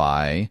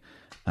justify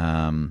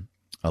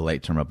a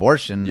late-term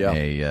abortion,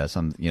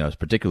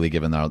 particularly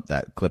given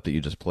that clip that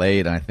you just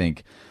played. And I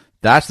think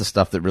that's the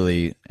stuff that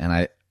really,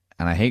 and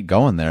I hate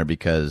going there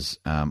because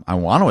I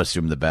want to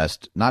assume the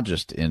best, not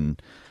just in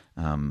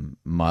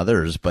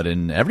mothers, but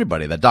in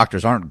everybody, that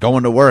doctors aren't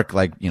going to work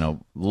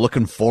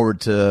looking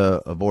forward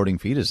to aborting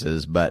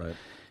fetuses. But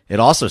it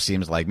also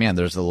seems like, man,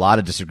 there's a lot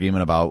of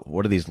disagreement about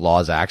what are these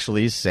laws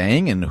actually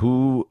saying and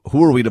who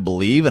are we to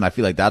believe. And I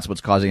feel like that's what's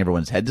causing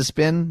everyone's head to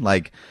spin.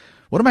 Like,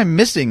 what am I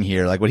missing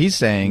here? Like what he's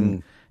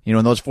saying,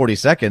 in those 40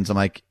 seconds, I'm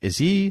like,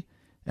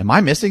 am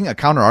I missing a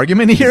counter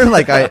argument here?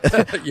 Like I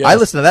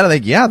listen to that and I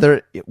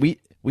think,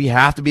 we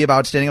have to be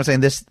about standing up saying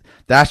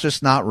that's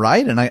just not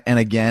right. And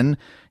again,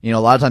 a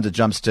lot of times it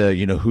jumps to,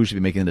 who should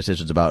be making the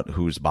decisions about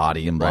whose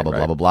body and blah,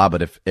 blah, blah.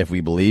 But if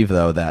we believe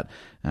though that,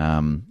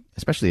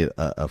 especially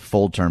a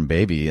full-term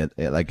baby,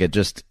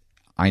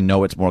 I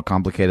know it's more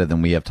complicated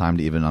than we have time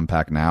to even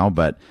unpack now,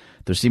 but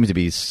there seems to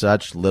be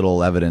such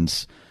little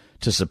evidence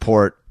to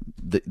support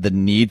the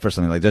need for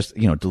something like this,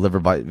 delivered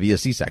via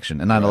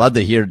C-section. And I'd love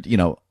to hear,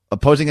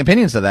 opposing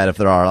opinions to that if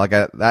there are.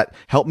 That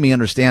helped me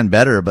understand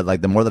better,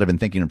 but the more that I've been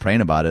thinking and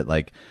praying about it,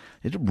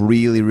 it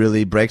really,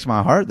 really breaks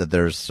my heart that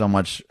there's so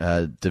much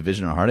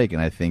division and heartache.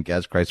 And I think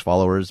as Christ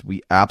followers,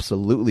 we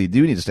absolutely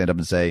do need to stand up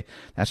and say,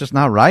 that's just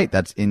not right.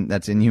 That's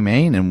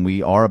inhumane. And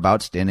we are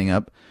about standing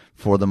up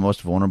for the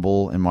most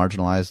vulnerable and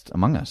marginalized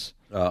among us.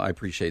 I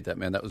appreciate that,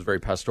 man. That was very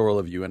pastoral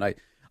of you. And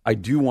I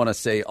do want to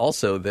say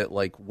also that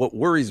what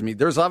worries me,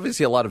 there's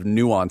obviously a lot of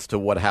nuance to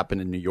what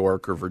happened in New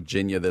York or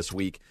Virginia this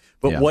week.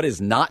 But what is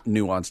not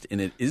nuanced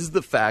in it is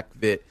the fact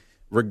that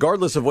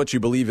regardless of what you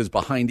believe is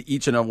behind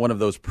each and one of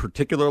those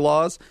particular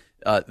laws,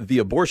 the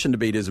abortion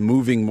debate is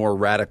moving more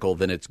radical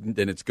than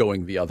it's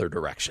going the other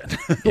direction.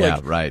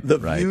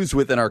 The views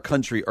within our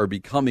country are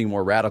becoming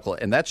more radical,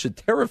 and that should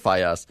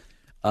terrify us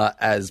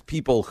as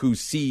people who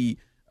see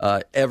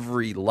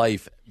every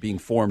life being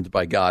formed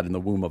by God in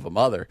the womb of a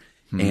mother.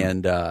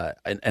 And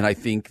I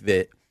think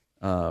that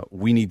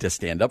we need to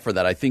stand up for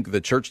that. I think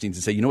the church needs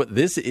to say, you know what,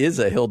 this is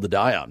a hill to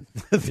die on.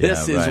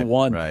 This is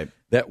one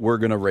that we're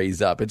going to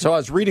raise up. And so I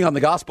was reading on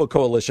the Gospel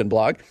Coalition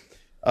blog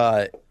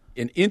an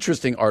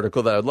interesting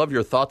article that I'd love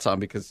your thoughts on,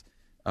 because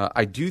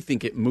I do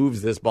think it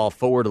moves this ball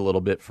forward a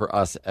little bit for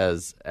us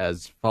as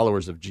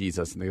followers of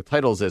Jesus. And the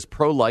title is this: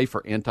 Pro-Life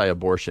or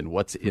Anti-Abortion,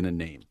 What's in a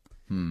Name?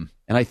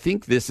 And I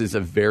think this is a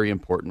very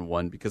important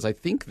one, because I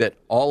think that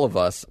all of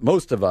us,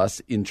 most of us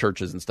in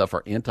churches and stuff,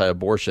 are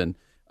anti-abortion.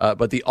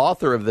 But the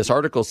author of this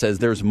article says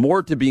there's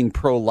more to being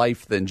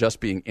pro-life than just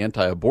being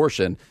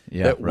anti-abortion.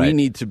 We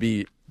need to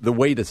be, the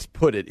way to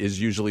put it is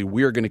usually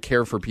we're going to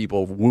care for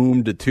people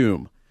womb to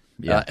tomb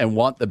and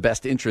want the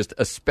best interest,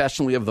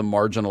 especially of the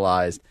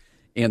marginalized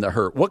and the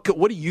hurt. What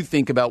do you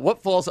think about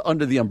what falls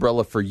under the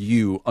umbrella for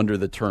you under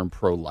the term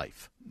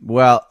pro-life?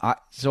 Well,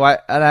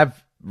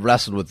 I've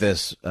wrestled with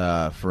this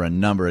for a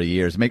number of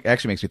years. It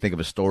actually makes me think of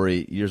a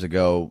story. Years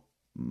ago,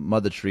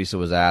 Mother Teresa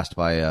was asked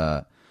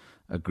by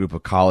a group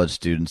of college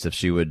students if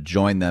she would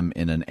join them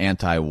in an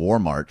anti-war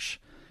march.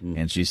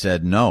 And she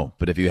said, no,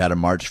 but if you had a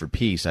march for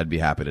peace, I'd be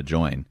happy to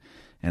join.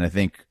 And I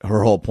think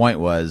her whole point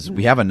was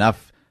we have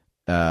enough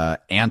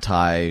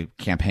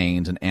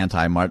anti-campaigns and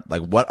anti-march.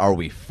 Like, what are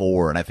we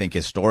for? And I think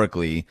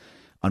historically,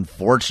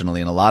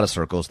 unfortunately, in a lot of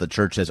circles, the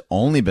church has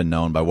only been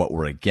known by what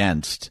we're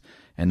against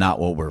and not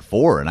what we're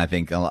for. And I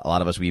think a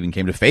lot of us, we even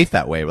came to faith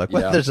that way. We're like,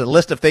 well, there's a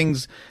list of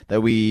things that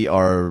we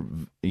are,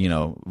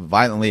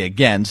 violently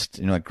against.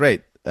 And you're like,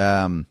 great.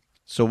 So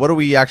what do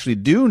we actually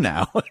do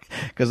now?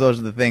 Because those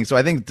are the things. So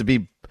I think to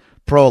be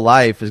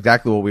pro-life,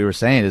 exactly what we were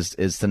saying,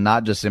 is to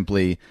not just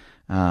simply,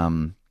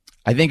 I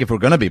think if we're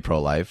going to be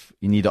pro-life,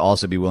 you need to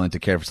also be willing to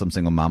care for some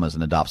single mamas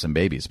and adopt some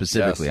babies,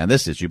 specifically on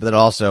this issue. But that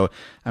also,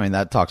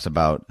 that talks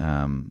about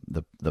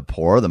the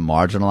poor, the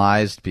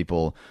marginalized,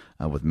 people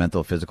with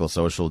mental, physical,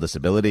 social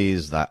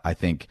disabilities. That I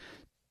think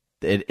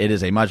it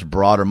is a much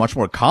broader, much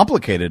more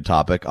complicated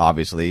topic,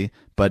 obviously,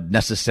 but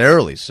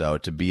necessarily so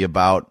to be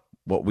about.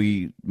 What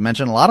we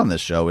mention a lot on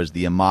this show is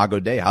the Imago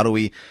Dei. How do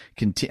we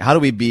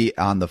be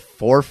on the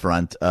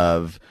forefront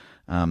of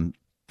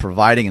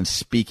providing and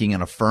speaking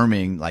and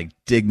affirming like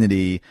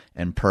dignity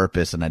and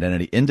purpose and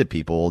identity into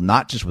people,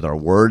 not just with our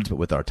words, but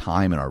with our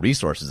time and our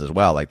resources as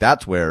well. Like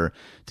that's where,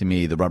 to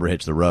me, the rubber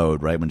hits the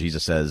road, right? When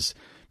Jesus says,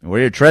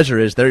 where your treasure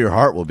is, there your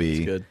heart will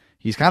be.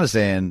 He's kind of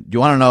saying, do you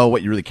want to know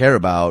what you really care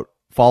about?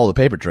 Follow the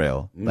paper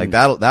trail. Like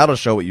that'll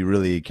show what you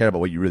really care about,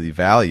 what you really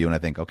value. And I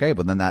think, okay,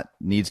 but then that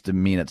needs to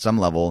mean at some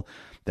level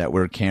that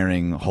we're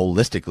caring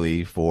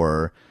holistically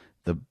for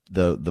the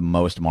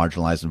most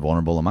marginalized and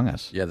vulnerable among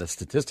us. Yeah, the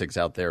statistics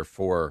out there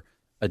for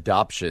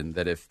adoption,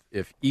 that if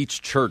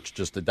each church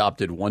just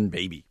adopted one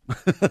baby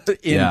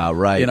in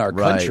our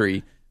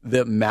country,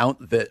 the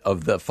amount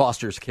of the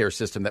foster care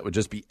system that would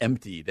just be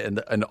emptied,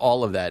 and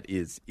all of that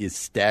is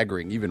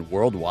staggering, even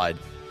worldwide.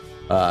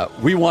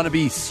 We want to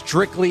be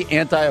strictly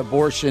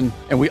anti-abortion,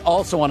 and we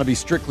also want to be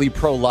strictly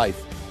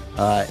pro-life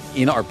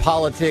in our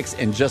politics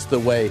and just the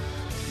way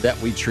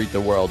that we treat the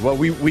world. Well,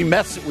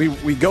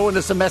 we go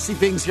into some messy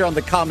things here on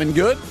The Common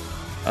Good.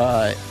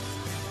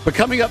 But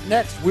coming up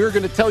next, we're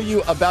going to tell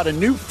you about a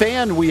new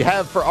fan we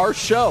have for our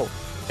show,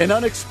 an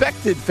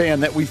unexpected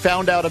fan that we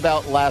found out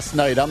about last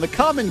night on The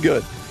Common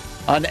Good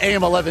on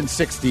AM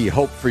 1160,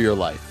 Hope for Your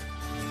Life.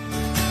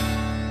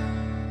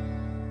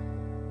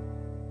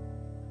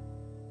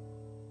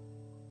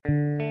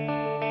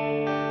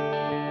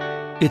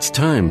 It's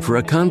time for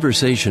a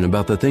conversation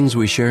about the things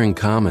we share in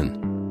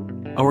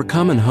common. Our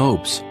common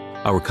hopes,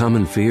 our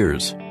common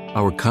fears,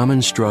 our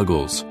common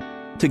struggles.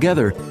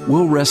 Together,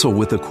 we'll wrestle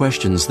with the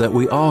questions that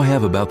we all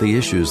have about the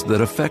issues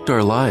that affect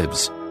our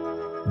lives.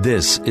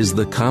 This is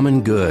The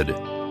Common Good.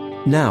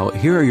 Now,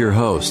 here are your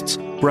hosts,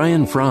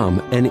 Brian Fromm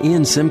and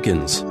Ian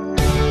Simpkins.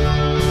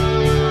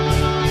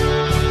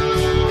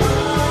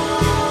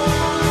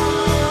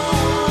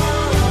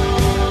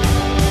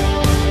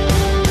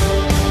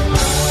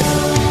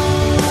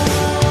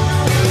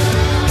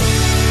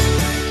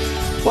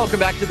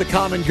 Welcome back to The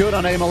Common Good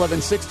on AM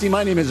 1160.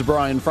 My name is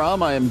Brian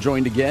Fromm. I am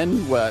joined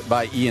again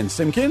by Ian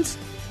Simpkins.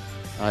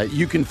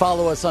 You can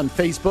follow us on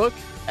Facebook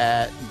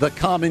at The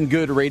Common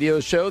Good Radio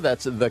Show.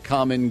 That's The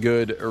Common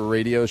Good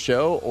Radio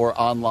Show, or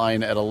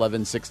online at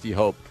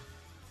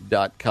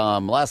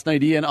 1160hope.com. Last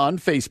night, Ian, on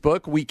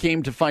Facebook, we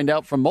came to find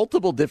out from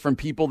multiple different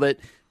people that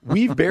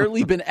we've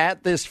barely been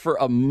at this for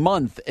a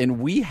month, and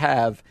we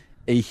have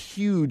a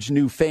huge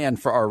new fan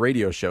for our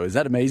radio show. Is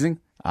that amazing?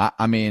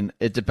 I mean,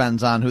 it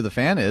depends on who the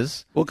fan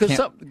is. Well,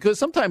 because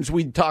sometimes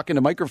we talk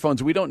into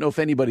microphones, we don't know if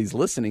anybody's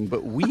listening,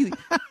 but we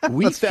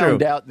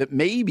found out that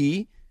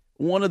maybe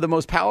one of the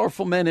most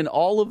powerful men in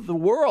all of the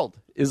world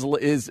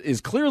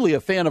is clearly a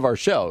fan of our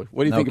show.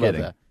 What do you think about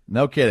that?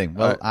 No kidding.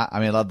 Well,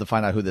 I'd love to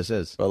find out who this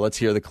is. Well, let's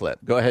hear the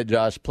clip. Go ahead,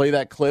 Josh. Play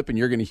that clip, and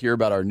you're going to hear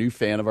about our new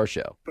fan of our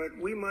show. But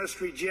we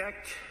must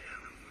reject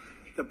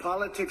the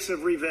politics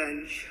of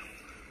revenge,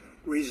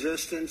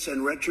 resistance,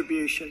 and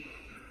retribution,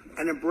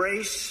 and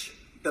embrace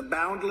the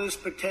boundless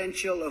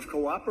potential of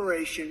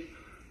cooperation,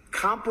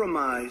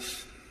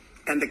 compromise,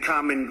 and the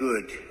common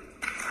good.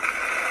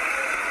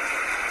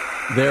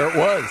 There it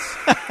was.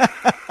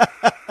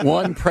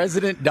 One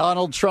President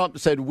Donald Trump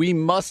said, we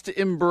must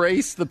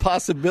embrace the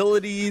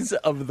possibilities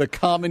of the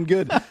common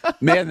good.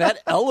 Man, that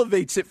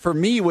elevates it for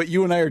me, what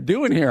you and I are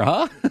doing here,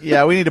 huh?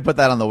 Yeah, we need to put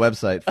that on the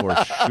website for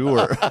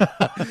sure.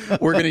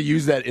 We're going to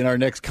use that in our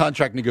next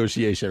contract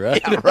negotiation,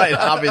 right? Yeah, right,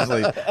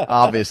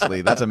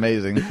 obviously. That's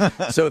amazing.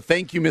 So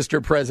thank you,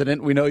 Mr.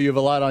 President. We know you have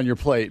a lot on your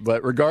plate,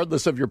 but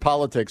regardless of your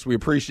politics, we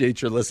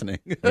appreciate your listening.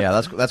 Yeah,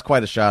 that's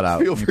quite a shout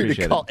out. Feel free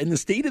to call. In the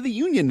State of the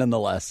Union,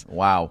 nonetheless.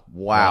 Wow.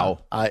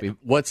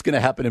 What's going to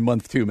happen in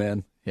month 2,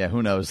 man? Yeah,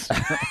 who knows?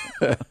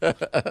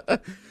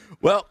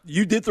 Well,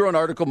 you did throw an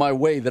article my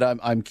way that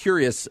I'm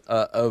curious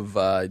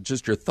of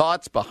just your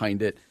thoughts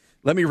behind it.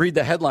 Let me read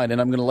the headline,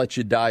 and I'm going to let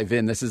you dive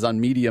in. This is on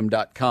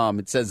Medium.com.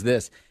 It says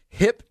this: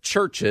 hip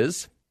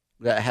churches,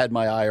 that had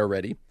my eye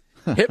already,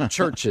 hip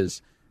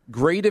churches,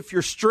 great if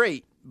you're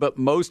straight, but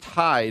most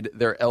hide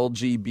their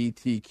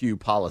LGBTQ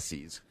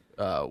policies.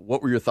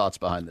 What were your thoughts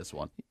behind this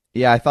one?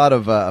 Yeah, I thought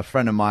of a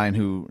friend of mine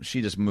who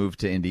she just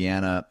moved to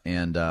Indiana,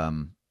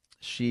 and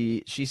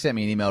she sent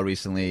me an email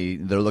recently.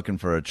 They're looking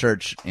for a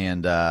church,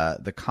 and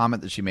the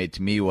comment that she made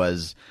to me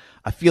was,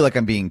 I feel like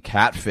I'm being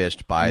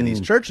catfished by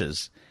these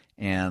churches.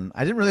 And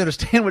I didn't really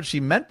understand what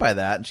she meant by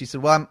that. And she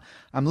said, well,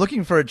 I'm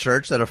looking for a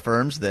church that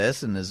affirms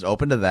this and is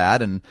open to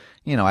that. And,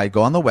 I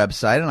go on the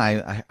website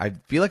and I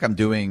feel like I'm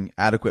doing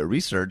adequate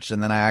research.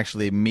 And then I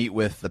actually meet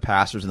with the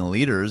pastors and the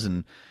leaders.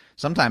 And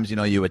sometimes,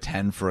 you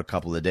attend for a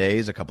couple of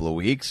days, a couple of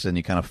weeks, and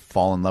you kind of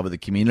fall in love with the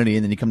community.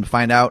 And then you come to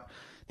find out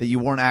that you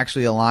weren't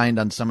actually aligned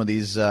on some of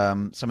these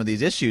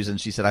issues. And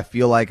she said, I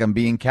feel like I'm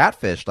being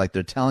catfished. Like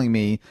they're telling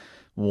me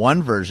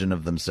one version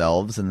of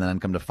themselves, and then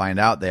come to find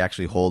out they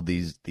actually hold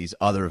these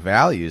other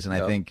values. And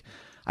I think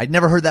I'd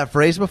never heard that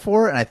phrase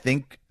before, and I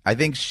think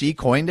she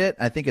coined it.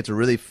 I think it's a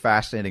really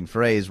fascinating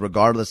phrase,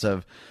 regardless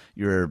of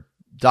your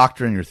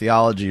doctrine, your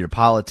theology, your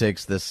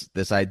politics.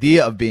 This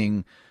idea of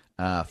being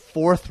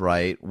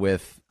forthright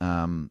with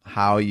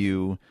how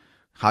you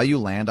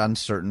land on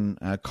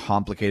certain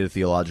complicated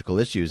theological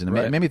issues, and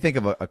it made me think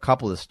of a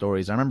couple of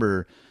stories. I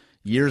remember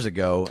years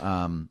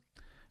ago.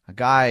 A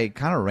guy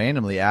kind of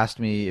randomly asked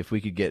me if we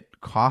could get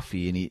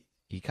coffee, and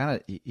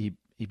he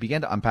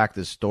began to unpack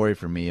this story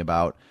for me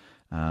about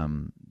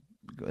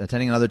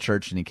attending another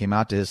church, and he came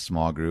out to his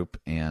small group,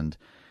 and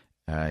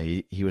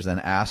he was then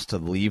asked to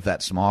leave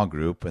that small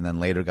group, and then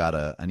later got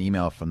an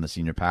email from the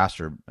senior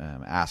pastor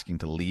asking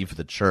to leave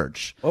the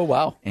church. Oh,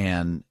 wow.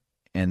 And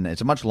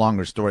it's a much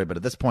longer story, but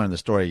at this point in the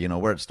story,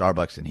 we're at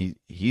Starbucks, and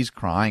he's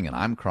crying, and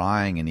I'm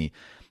crying, and he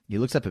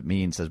looks up at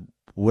me and says,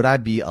 would I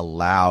be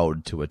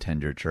allowed to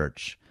attend your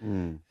church?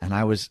 And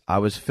I was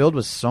filled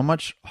with so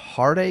much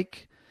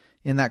heartache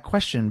in that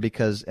question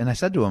and I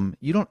said to him,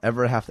 you don't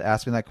ever have to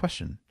ask me that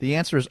question. The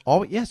answer is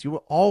always yes. You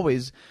will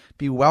always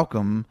be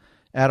welcome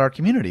at our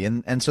community.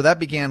 And so that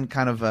began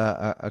kind of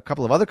a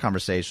couple of other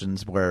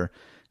conversations where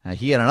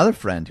he had another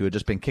friend who had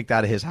just been kicked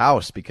out of his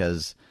house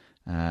because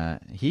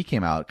he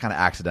came out kind of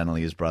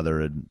accidentally. His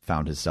brother had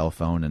found his cell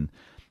phone, and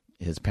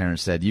his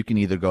parents said, you can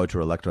either go to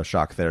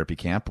electroshock therapy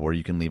camp or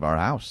you can leave our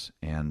house.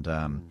 And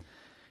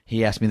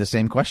he asked me the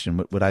same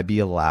question, would I be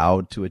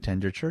allowed to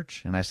attend your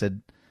church? And I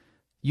said,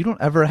 you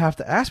don't ever have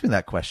to ask me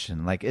that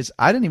question. Like,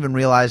 I didn't even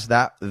realize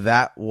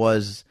that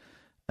was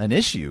an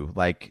issue.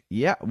 Like,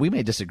 yeah, we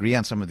may disagree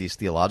on some of these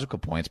theological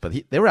points, but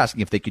they were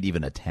asking if they could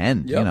even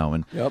attend,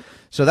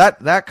 So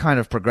that kind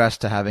of progressed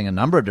to having a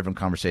number of different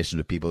conversations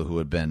with people who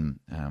had been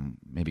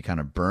maybe kind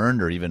of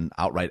burned or even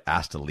outright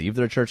asked to leave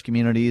their church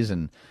communities.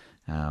 And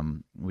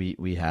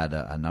we had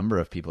a number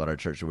of people at our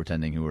church who were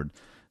attending who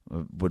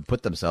would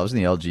put themselves in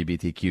the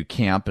LGBTQ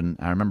camp. And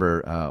I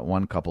remember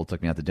one couple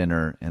took me out to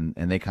dinner, and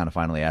they kind of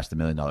finally asked the $1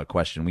 million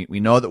question. We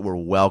know that we're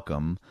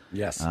welcome,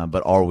 yes,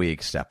 but are we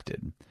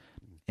accepted?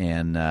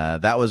 And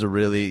that was a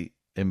really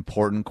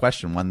important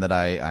question, one that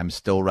I'm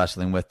still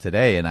wrestling with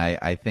today. And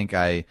I think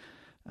I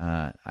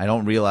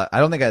don't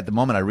think at the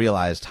moment I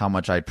realized how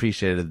much I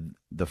appreciated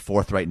the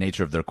forthright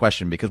nature of their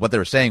question, because what they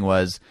were saying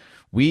was,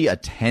 we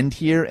attend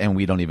here and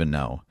we don't even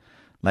know.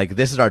 Like,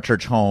 this is our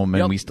church home,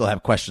 and we still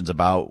have questions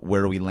about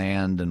where we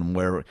land and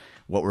what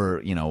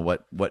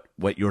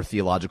your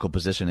theological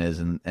position is.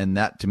 And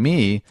that to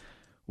me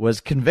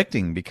was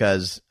convicting,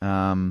 because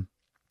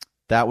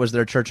that was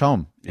their church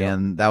home. Yep.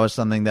 And that was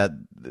something that,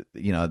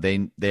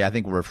 they I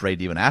think were afraid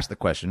to even ask the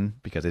question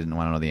because they didn't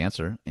want to know the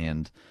answer.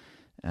 And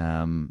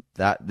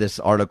that this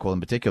article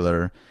in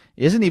particular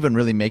isn't even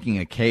really making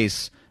a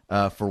case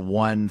for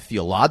one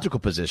theological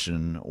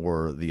position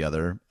or the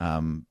other,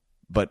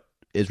 but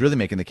is really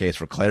making the case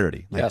for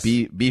clarity. Like,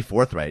 yes. Be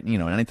forthright.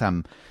 And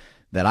anytime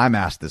that I'm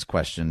asked this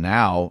question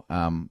now,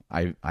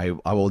 I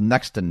will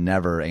next to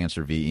never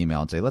answer via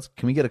email and say,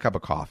 can we get a cup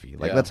of coffee?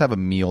 Let's have a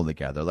meal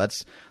together.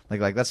 Let's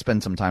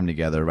spend some time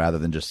together, rather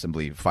than just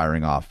simply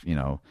firing off,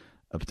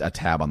 a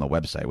tab on the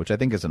website, which I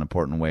think is an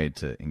important way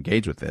to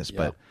engage with this.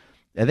 But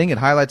I think it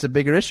highlights a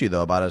bigger issue,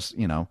 though, about us,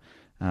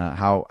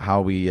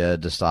 how we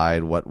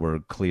decide what we're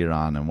clear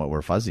on and what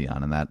we're fuzzy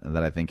on, and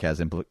that I think has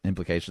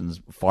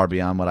implications far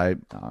beyond what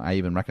I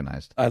even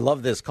recognized. I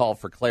love this call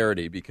for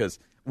clarity, because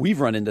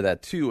we've run into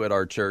that too at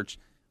our church.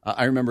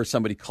 I remember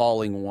somebody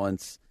calling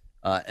once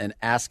and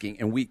asking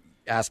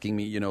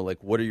me,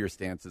 what are your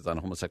stances on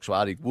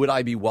homosexuality? Would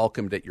I be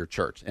welcomed at your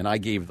church? And I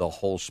gave the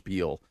whole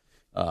spiel.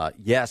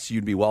 Yes,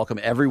 you'd be welcome.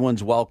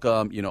 Everyone's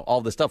welcome.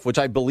 All this stuff, which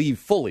I believe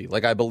fully.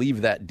 Like, I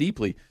believe that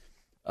deeply.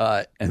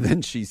 And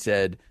then she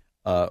said,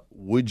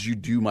 would you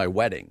do my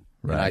wedding?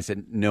 Right. And I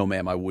said, no,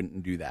 ma'am, I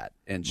wouldn't do that.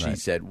 And she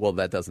said, well,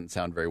 that doesn't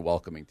sound very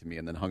welcoming to me,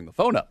 and then hung the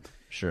phone up.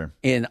 Sure.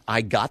 And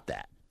I got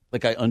that.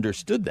 Like, I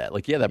understood that.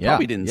 Like, that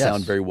probably didn't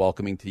sound very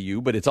welcoming to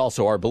you, but it's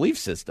also our belief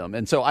system.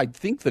 And so I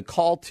think the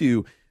call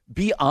to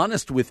be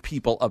honest with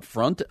people up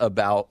front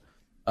about,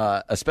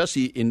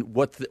 especially in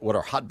what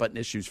are hot button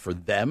issues for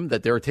them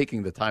that they're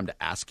taking the time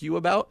to ask you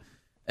about.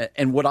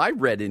 And what I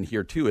read in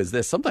here, too, is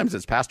this. Sometimes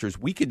as pastors,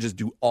 we could just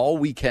do all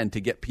we can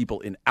to get people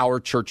in our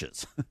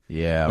churches.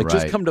 Yeah, like,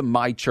 just come to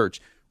my church.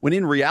 When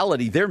in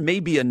reality, there may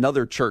be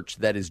another church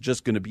that is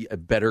just going to be a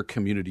better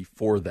community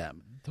for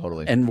them.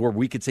 Totally. And where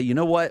we could say, you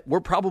know what, we're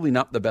probably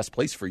not the best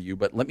place for you,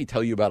 but let me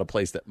tell you about a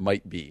place that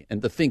might be.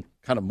 And to think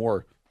kind of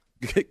more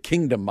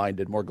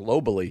kingdom-minded, more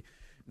globally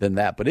than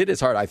that. But it is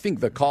hard. I think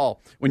the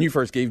call, when you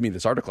first gave me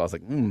this article, I was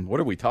like, what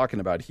are we talking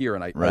about here?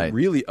 And I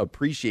really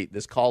appreciate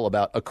this call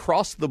about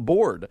across the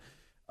board.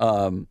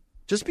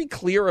 Just be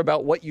clear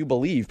about what you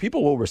believe.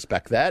 People will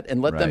respect that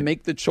and let them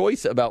make the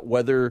choice about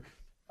whether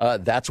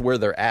that's where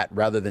they're at,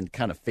 rather than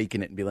kind of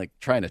faking it and be like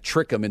trying to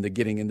trick them into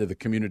getting into the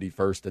community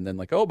first. And then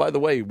like, oh, by the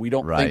way, we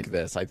don't think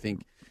this. I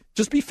think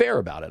just be fair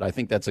about it. I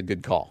think that's a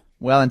good call.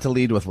 Well, and to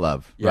lead with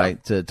love,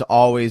 right? To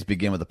always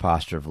begin with a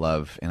posture of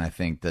love. And I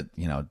think that,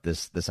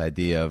 this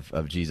idea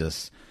of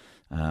Jesus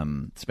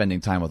spending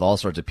time with all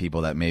sorts of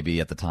people that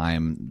maybe at the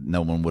time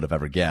no one would have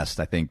ever guessed.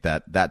 I think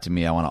that to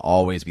me, I want to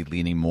always be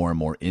leaning more and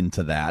more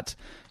into that,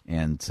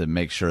 and to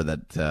make sure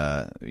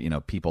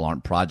that, people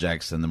aren't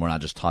projects, and then we're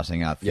not just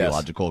tossing out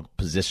theological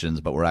positions,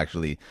 but we're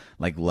actually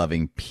like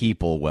loving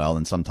people well.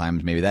 And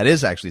sometimes maybe that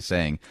is actually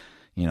saying,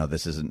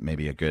 this isn't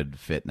maybe a good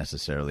fit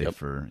necessarily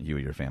for you or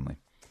your family.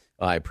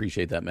 I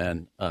appreciate that,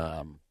 man.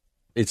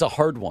 It's a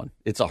hard one.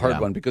 It's a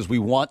hard one because we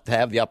want to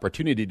have the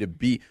opportunity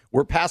to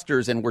we're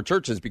pastors and we're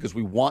churches because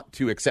we want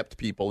to accept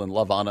people and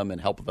love on them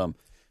and help them.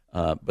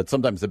 But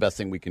sometimes the best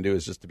thing we can do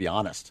is just to be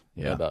honest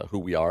about who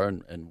we are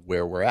and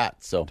where we're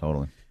at. So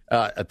totally.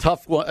 A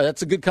tough one.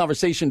 That's a good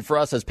conversation for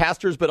us as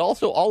pastors, but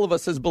also all of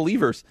us as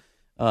believers.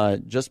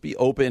 Just be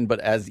open. But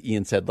as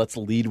Ian said, let's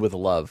lead with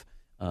love,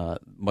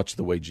 much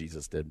the way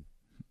Jesus did.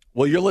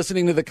 Well, you're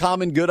listening to The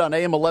Common Good on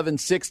AM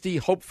 1160.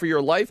 Hope for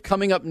Your Life.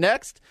 Coming up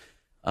next,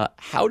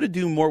 how to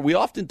do more. We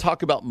often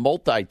talk about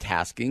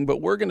multitasking, but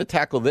we're going to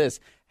tackle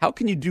this. How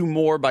can you do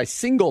more by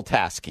single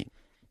tasking?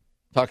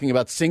 Talking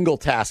about single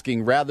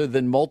tasking rather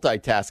than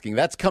multitasking.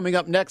 That's coming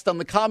up next on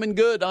The Common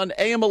Good on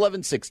AM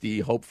 1160.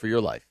 Hope for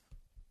Your Life.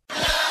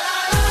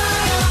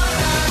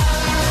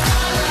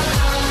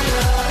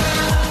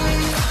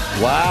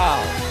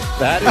 Wow,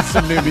 that is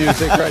some new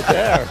music right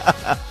there.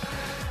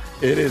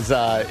 It is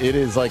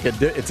like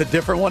it's a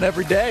different one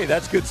every day.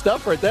 That's good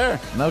stuff right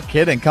there. No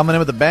kidding. Coming in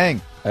with a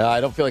bang.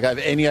 I don't feel like I have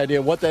any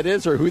idea what that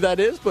is or who that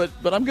is, but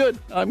I'm good.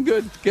 I'm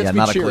good. Gets me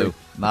not cheery. a clue.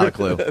 Not a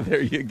clue.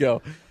 There you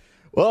go.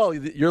 Well,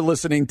 you're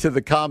listening to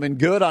The Common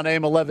Good on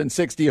AM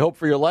 1160. Hope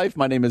for Your Life.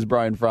 My name is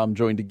Brian Fromm,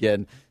 joined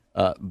again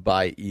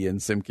by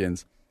Ian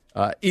Simpkins.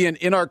 Ian,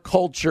 in our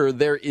culture,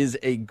 there is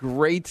a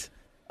great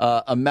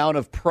amount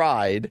of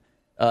pride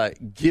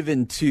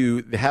given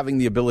to having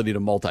the ability to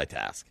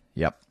multitask.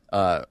 Yep.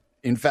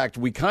 In fact,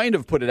 we kind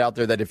of put it out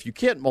there that if you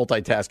can't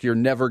multitask, you're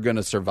never going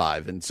to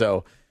survive. And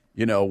so,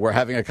 we're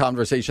having a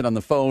conversation on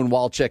the phone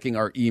while checking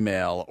our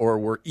email, or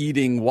we're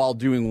eating while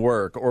doing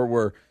work, or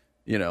we're,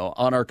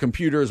 on our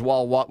computers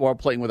while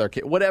playing with our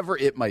kids, whatever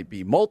it might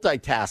be.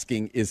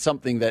 Multitasking is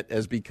something that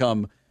has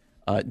become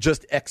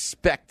just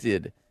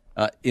expected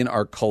in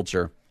our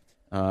culture.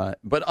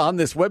 But on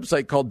this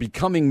website called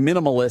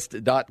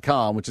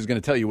becomingminimalist.com, which is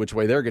going to tell you which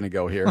way they're going to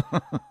go here,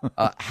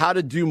 how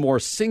to do more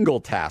single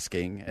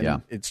tasking.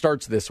 And it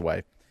starts this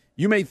way.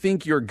 You may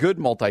think you're a good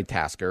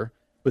multitasker,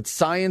 but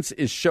science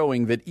is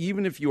showing that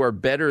even if you are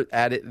better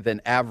at it than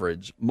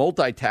average,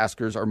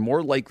 multitaskers are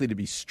more likely to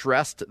be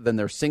stressed than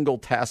their single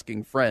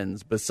tasking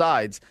friends.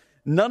 Besides,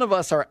 none of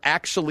us are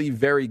actually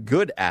very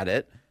good at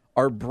it.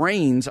 Our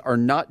brains are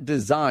not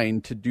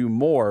designed to do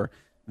more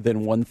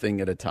than one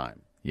thing at a time.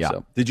 Yeah.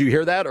 So, did you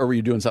hear that, or were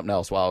you doing something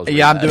else while I was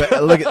reading that? I'm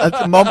doing. Look, that's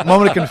a moment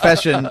of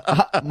confession.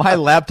 My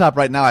laptop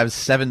right now, I have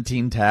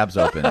 17 tabs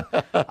open.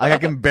 I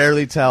can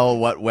barely tell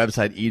what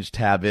website each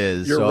tab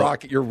is.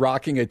 You're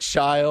rocking a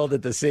child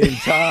at the same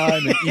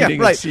time and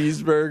eating a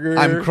cheeseburger.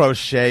 I'm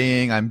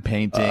crocheting. I'm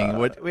painting.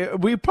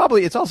 We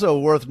probably. It's also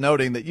worth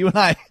noting that you and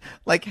I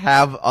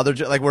have other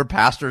we're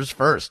pastors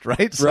first,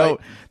 right? So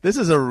this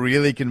is a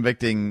really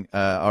convicting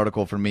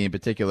article for me in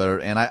particular,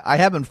 and I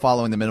have been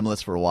following the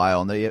Minimalists for a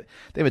while, and they have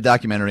a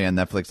documentary on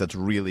Netflix that's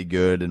really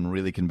good and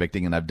really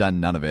convicting, and I've done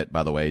none of it,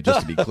 by the way,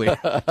 just to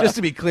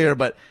be clear.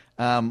 But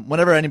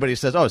whenever anybody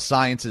says, "Oh,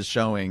 science is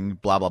showing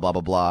blah blah blah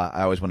blah blah,"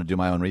 I always want to do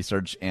my own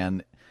research,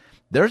 and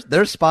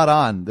they're spot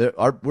on.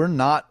 We're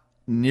not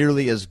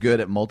nearly as good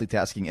at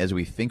multitasking as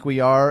we think we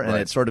are, and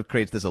it sort of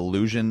creates this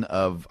illusion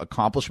of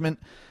accomplishment,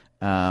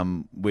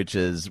 which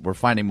is we're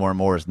finding more and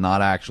more is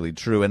not actually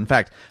true. In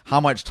fact,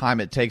 how much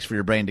time it takes for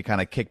your brain to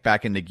kind of kick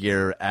back into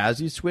gear as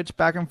you switch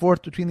back and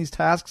forth between these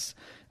tasks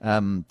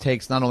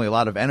takes not only a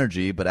lot of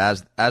energy, but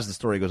as the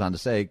story goes on to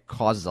say,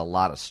 causes a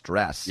lot of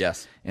stress.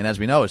 Yes. And as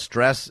we know,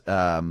 stress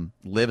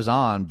lives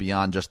on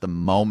beyond just the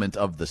moment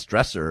of the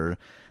stressor.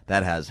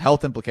 That has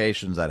health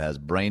implications, that has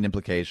brain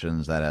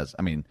implications, the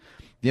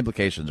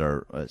implications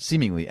are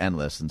seemingly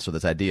endless. And so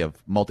this idea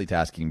of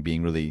multitasking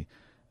being really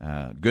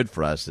good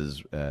for us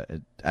is,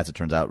 as it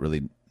turns out,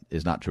 really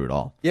is not true at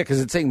all. Yeah,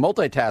 because it's saying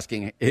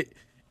multitasking,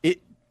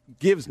 it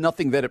gives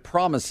nothing that it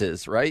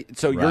promises, right?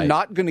 So you're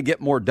not going to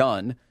get more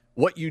done.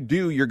 What you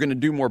do, you're going to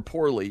do more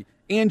poorly,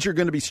 and you're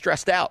going to be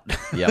stressed out.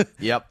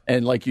 Yep.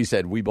 And like you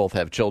said, we both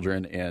have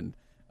children, and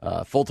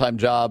full-time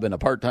job and a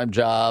part-time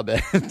job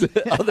and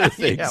other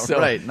things. Yeah, so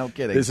right. No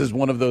kidding. This is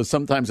one of those,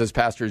 sometimes as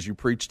pastors you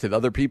preach to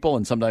other people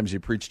and sometimes you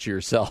preach to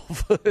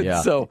yourself.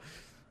 Yeah. So,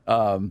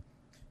 and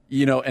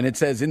it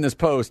says in this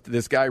post,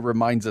 this guy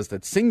reminds us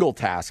that single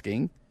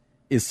tasking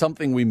is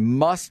something we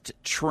must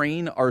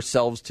train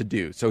ourselves to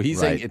do. So he's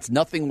saying it's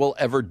nothing we'll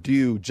ever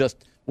do,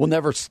 just we'll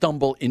never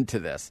stumble into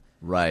this.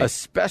 Right.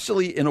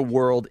 Especially in a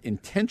world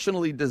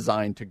intentionally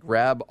designed to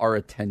grab our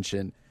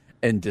attention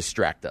and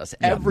distract us.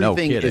 Yeah,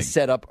 Everything no kidding. is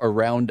set up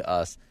around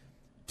us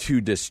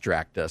to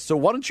distract us. So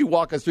why don't you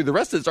walk us through the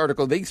rest of this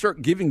article? They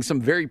start giving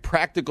some very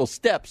practical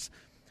steps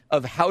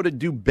of how to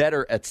do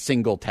better at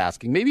single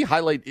tasking. Maybe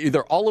highlight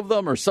either all of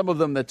them or some of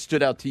them that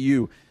stood out to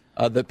you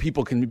that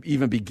people can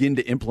even begin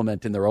to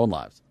implement in their own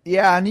lives.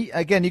 Yeah, and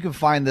again, you can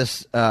find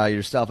this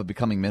yourself at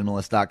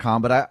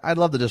becomingminimalist.com, but I'd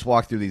love to just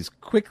walk through these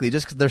quickly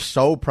just because they're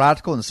so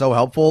practical and so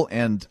helpful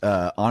and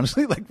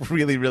honestly, like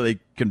really, really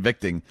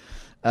convicting.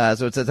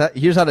 So it says,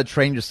 here's how to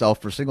train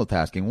yourself for single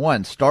tasking.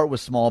 1, start with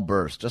small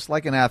bursts. Just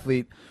like an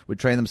athlete would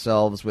train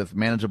themselves with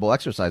manageable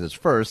exercises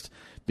first,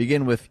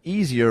 begin with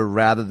easier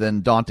rather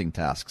than daunting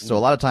tasks. So a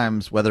lot of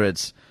times, whether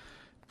it's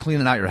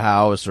cleaning out your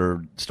house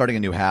or starting a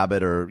new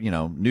habit or,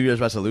 New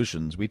Year's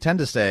resolutions, we tend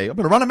to say, I'm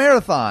going to run a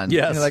marathon.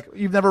 Yes. Like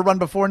you've never run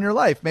before in your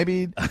life.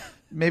 Maybe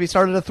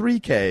start at a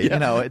 3K.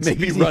 Yeah. It's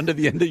maybe easy. Run to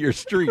the end of your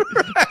street.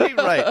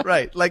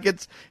 Right. Like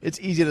it's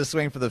easy to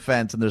swing for the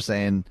fence, and they're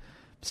saying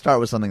start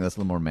with something that's a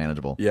little more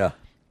manageable. Yeah.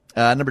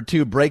 Number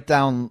 2, break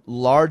down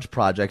large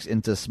projects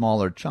into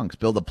smaller chunks.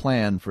 Build a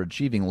plan for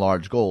achieving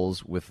large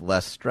goals with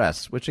less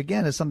stress, which,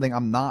 again, is something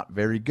I'm not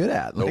very good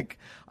at. Nope. Like,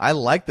 I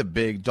like the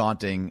big,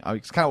 daunting,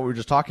 it's kind of what we were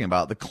just talking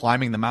about, the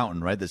climbing the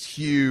mountain, right? This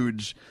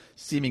huge,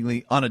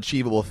 seemingly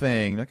unachievable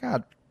thing. Like,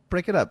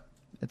 break it up.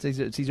 It's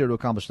easier to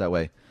accomplish that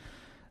way.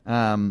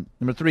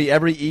 Number 3,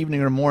 every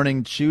evening or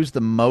morning, choose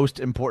the most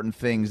important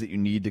things that you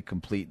need to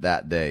complete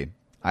that day.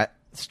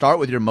 Start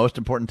with your most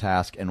important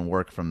task and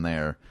work from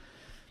there.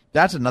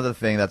 That's another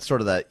thing. That's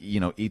sort of that,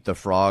 eat the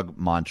frog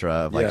mantra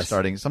of like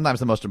starting. Sometimes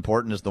the most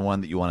important is the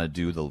one that you want to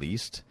do the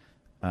least.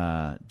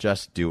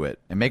 Just do it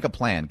and make a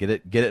plan. Get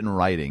it in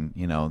writing.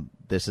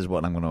 This is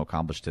what I'm going to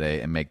accomplish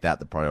today, and make that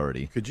the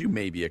priority. Could you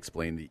maybe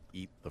explain the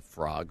eat the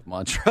frog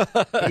mantra?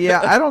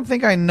 Yeah, I don't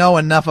think I know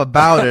enough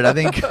about it.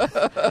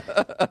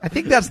 I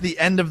think that's the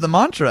end of the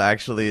mantra,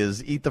 actually,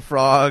 is eat the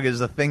frog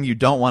is a thing you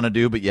don't want to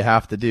do, but you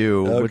have to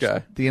do. Okay.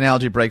 Which the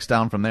analogy breaks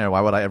down from there.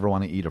 Why would I ever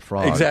want to eat a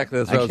frog? Exactly.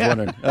 That's what I was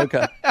wondering.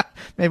 Okay.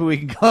 Maybe we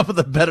can come up with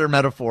a better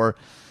metaphor.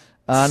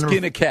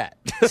 Skin a cat.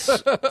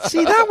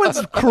 See, that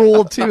one's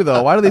cruel, too,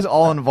 though. Why do these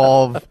all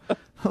involve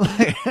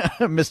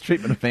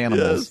mistreatment of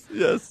animals?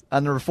 Yes.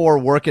 Number 4,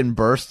 work in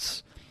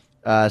bursts.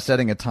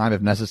 Setting a time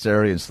if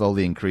necessary and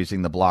slowly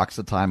increasing the blocks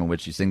of time in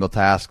which you single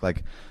task.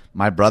 Like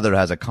my brother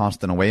has a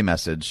constant away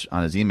message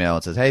on his email.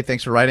 It says, hey,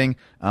 thanks for writing.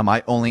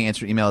 I only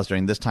answer emails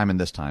during this time and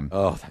this time.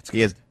 Oh, that's good.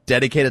 He has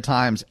dedicated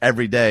times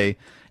every day,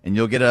 and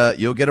you'll get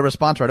a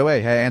response right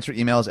away. Hey, I answer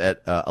emails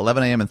at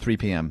 11 a.m. and 3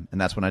 p.m.,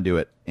 and that's when I do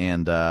it.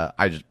 And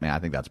I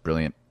think that's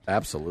brilliant.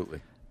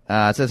 Absolutely.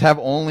 It says have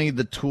only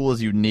the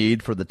tools you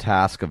need for the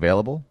task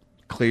available.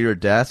 Clear your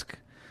desk.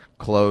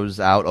 Close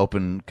out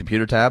open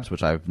computer tabs,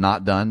 which I've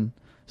not done.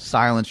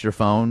 Silence your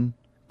phone.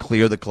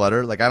 Clear the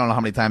clutter. Like, I don't know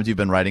how many times you've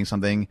been writing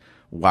something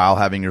while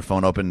having your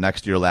phone open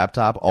next to your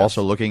laptop,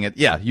 also looking at,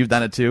 you've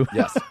done it too.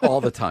 Yes,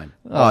 all the time.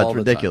 Oh, it's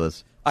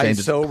ridiculous. I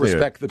so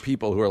respect the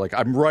people who are like,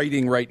 I'm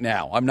writing right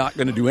now. I'm not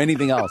going to do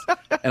anything else.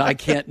 And I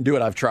can't do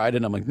it. I've tried,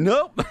 and I'm like,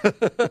 nope.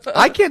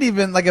 I can't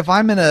even, like, if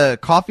I'm in a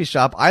coffee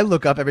shop, I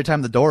look up every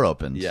time the door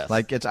opens. Yes.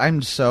 Like,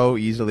 I'm so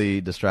easily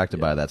distracted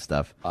by that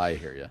stuff. I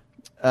hear you.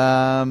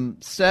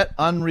 Set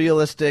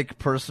unrealistic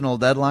personal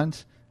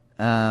deadlines.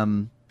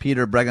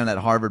 Peter Bregan at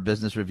Harvard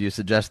Business Review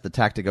suggests the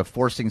tactic of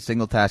forcing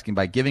single tasking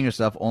by giving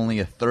yourself only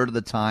a third of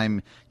the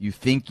time you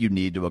think you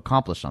need to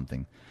accomplish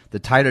something. The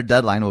tighter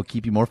deadline will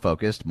keep you more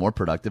focused, more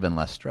productive, and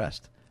less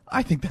stressed.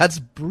 I think that's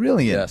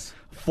brilliant. Yes.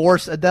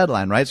 Force a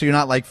deadline, right? So you're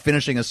not like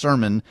finishing a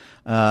sermon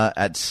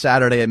at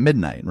Saturday at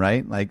midnight,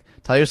 right? Like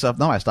tell yourself,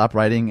 no, I stopped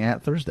writing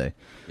at Thursday.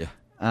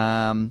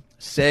 Yeah.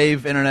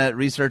 Save internet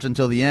research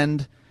until the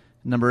end.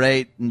 Number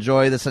 8,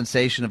 enjoy the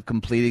sensation of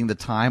completing the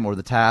time or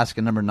the task.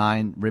 And number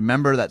 9,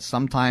 remember that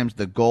sometimes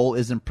the goal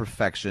isn't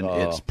perfection,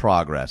 it's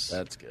progress.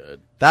 That's good.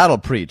 That'll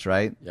preach,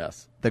 right?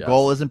 Yes. The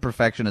goal isn't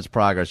perfection, it's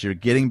progress. You're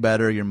getting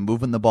better, you're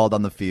moving the ball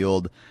down the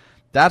field.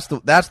 That's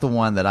the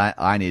one that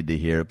I need to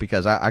hear,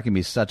 because I can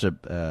be such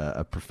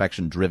a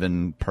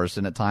perfection-driven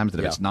person at times that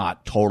if it's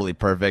not totally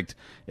perfect,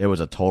 it was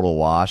a total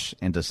wash.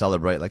 And to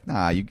celebrate, like,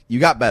 nah, you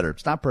got better.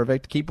 It's not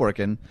perfect. Keep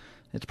working.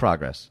 It's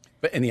progress.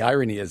 And the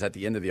irony is, at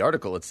the end of the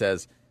article, it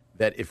says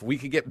that if we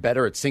could get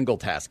better at single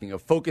tasking,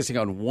 of focusing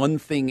on one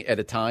thing at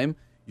a time,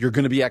 you're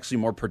going to be actually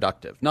more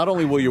productive. Not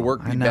only will your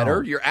work be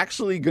better, you're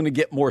actually going to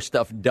get more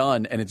stuff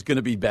done, and it's going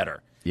to be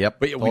better. Yep,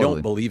 but we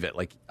don't believe it.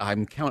 Like I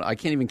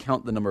can't even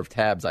count the number of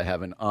tabs I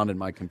have on in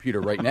my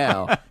computer right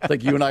now. It's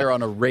like you and I are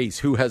on a race.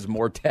 Who has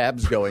more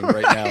tabs going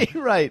right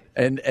now? Right.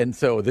 And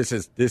so this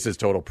is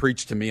total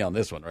preach to me on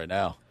this one right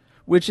now.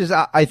 Which is,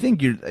 I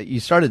think you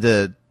started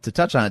to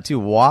touch on it too.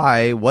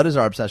 Why? What is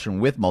our obsession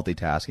with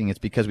multitasking? It's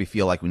because we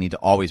feel like we need to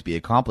always be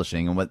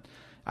accomplishing. And what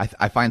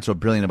I find so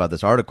brilliant about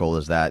this article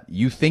is that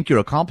you think you're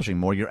accomplishing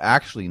more, you're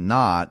actually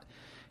not.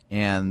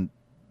 And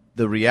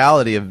the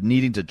reality of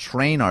needing to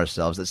train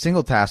ourselves, that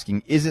single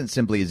tasking isn't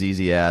simply as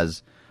easy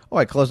as, oh,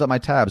 I closed up my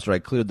tabs or I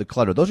cleared the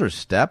clutter. Those are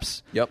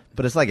steps. Yep.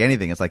 But it's like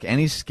anything. It's like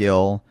any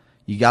skill.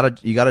 You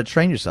gotta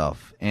train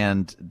yourself,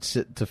 and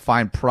to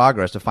find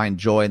progress, to find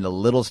joy in the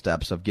little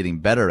steps of getting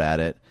better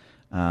at it,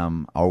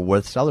 are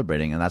worth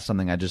celebrating. And that's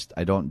something I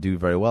don't do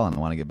very well and I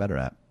want to get better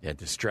at. Yeah,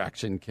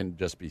 distraction can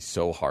just be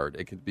so hard.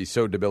 It can be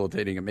so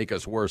debilitating and make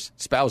us worse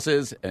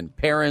spouses and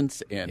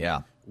parents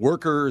and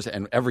workers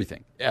and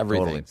everything.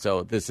 Totally.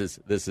 So this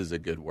is a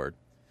good word.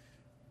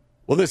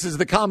 Well, this is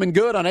The Common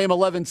Good on AM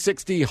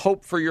 1160,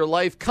 Hope for Your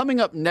Life. Coming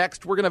up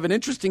next, we're going to have an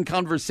interesting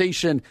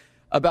conversation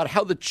about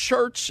how the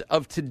church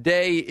of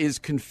today is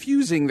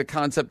confusing the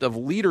concept of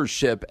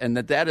leadership and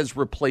that has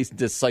replaced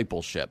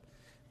discipleship.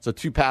 So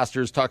two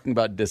pastors talking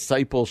about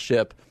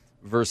discipleship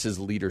versus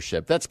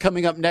leadership. That's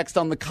coming up next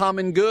on The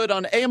Common Good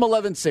on AM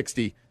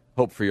 1160,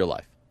 Hope for Your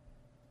Life.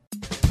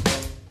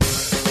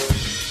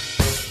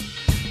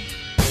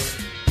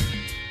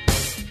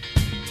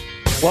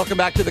 Welcome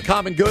back to The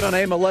Common Good on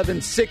AM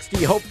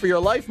 1160, Hope for Your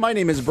Life. My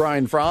name is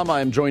Brian Fromm.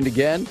 I am joined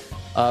again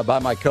by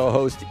my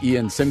co-host,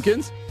 Ian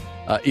Simpkins.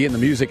 Ian, the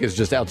music is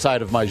just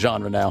outside of my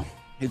genre now.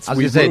 I was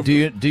going to say,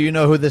 do you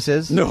know who this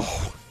is? No.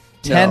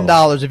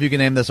 $10 if you can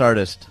name this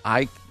artist.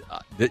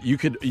 You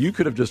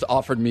could have just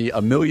offered me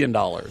 $1 million.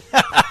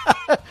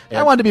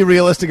 I wanted to be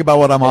realistic about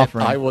what I'm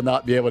offering. I will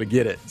not be able to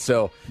get it.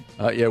 So,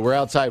 we're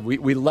outside.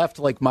 We left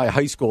like my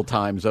high school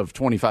times of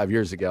 25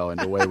 years ago, and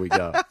away we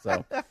go.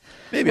 So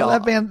maybe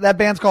that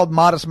band's called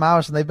Modest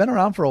Mouse, and they've been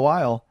around for a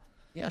while.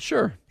 Yeah,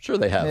 sure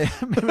they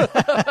have. Maybe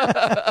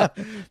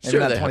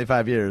not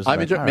 25 years.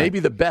 Maybe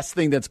the best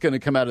thing that's going to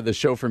come out of the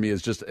show for me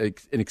is just an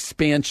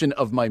expansion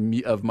of my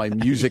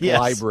music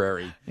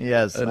library.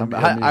 Yes,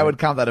 I would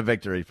count that a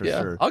victory for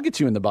sure. I'll get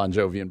you in the Bon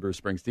Jovi and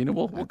Bruce Springsteen, and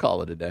we'll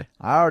call it a day.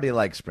 I already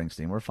like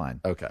Springsteen. We're fine.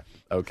 Okay.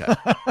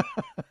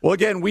 Well,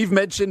 again, we've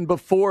mentioned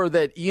before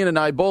that Ian and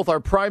I both,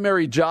 our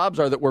primary jobs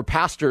are that we're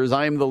pastors.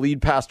 I am the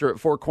lead pastor at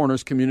Four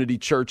Corners Community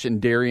Church in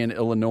Darien,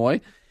 Illinois,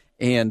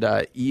 and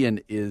Ian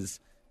is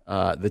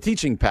the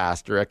teaching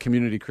pastor at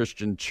Community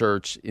Christian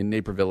Church in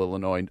Naperville,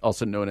 Illinois,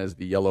 also known as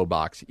the Yellow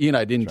Box. Ian,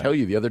 I didn't tell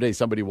you, the other day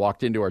somebody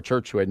walked into our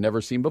church who I'd never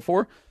seen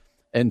before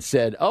and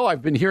said, "Oh,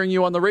 I've been hearing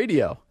you on the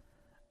radio."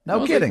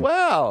 No kidding. Like,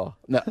 wow.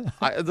 No,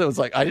 I was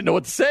like, I didn't know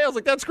what to say. I was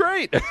like, that's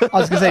great. I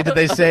was going to say, did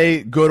they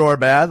say good or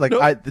bad? Like,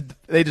 nope.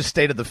 They just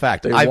stated the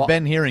fact. I've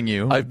been hearing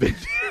you. I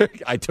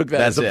took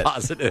that as a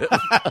positive.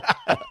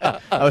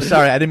 Oh,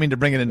 sorry. I didn't mean to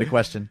bring it into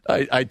question.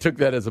 I took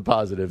that as a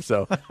positive.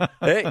 So,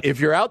 hey,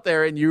 if you're out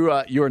there and you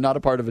are not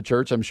a part of a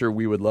church, I'm sure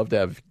we would love to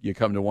have you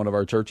come to one of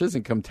our churches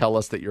and come tell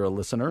us that you're a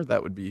listener.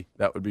 That would be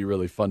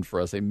really fun for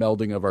us, a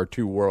melding of our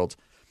two worlds.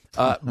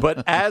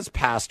 But as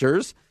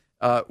pastors,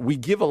 we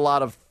give a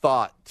lot of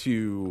thought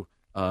to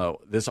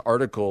this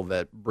article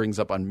that brings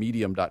up on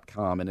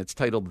medium.com, and it's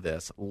titled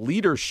this: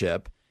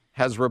 Leadership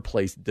Has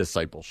Replaced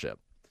Discipleship.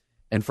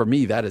 And for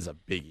me, that is a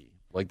biggie.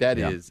 Like that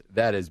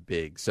is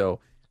big.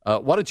 So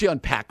why don't you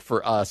unpack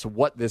for us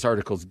what this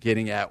article is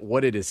getting at,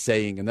 what it is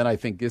saying, and then I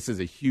think this is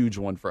a huge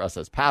one for us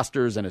as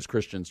pastors and as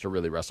Christians to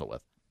really wrestle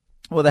with.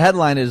 Well, the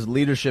headline is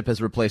Leadership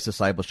Has Replaced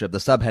Discipleship. The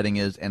subheading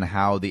is And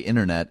How the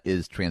Internet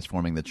is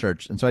Transforming the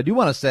Church. And so I do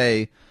want to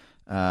say,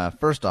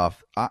 first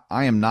off,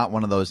 I am not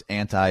one of those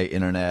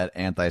anti-internet,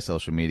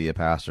 anti-social media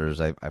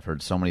pastors. I've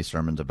heard so many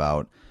sermons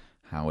about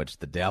how it's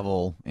the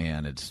devil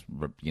and it's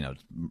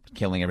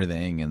killing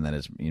everything and that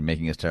it's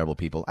making us terrible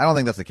people. I don't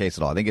think that's the case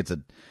at all. I think it's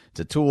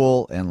a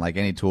tool, and like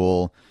any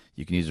tool,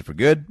 you can use it for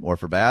good or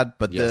for bad.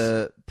 But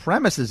the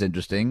premise is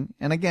interesting,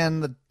 and again,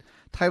 the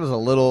title's a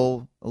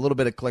little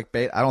bit of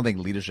clickbait. I don't think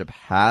leadership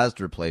has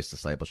to replace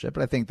discipleship,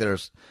 but I think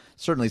there's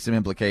certainly some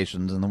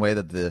implications in the way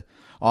that the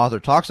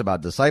author talks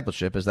about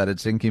discipleship is that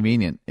it's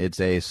inconvenient. It's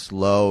a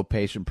slow,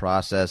 patient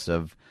process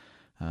of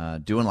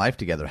doing life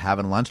together,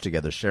 having lunch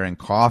together, sharing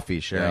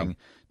coffee, sharing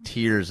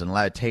tears, and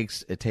it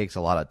takes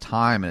a lot of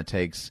time, and it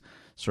takes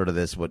sort of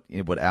this what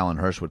Alan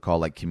Hirsch would call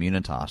like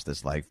communitas,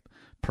 this like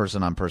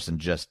person on person,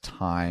 just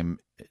time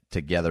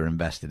together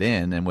invested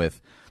in. And with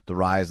the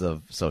rise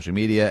of social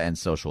media and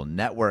social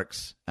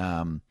networks,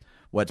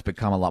 what's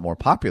become a lot more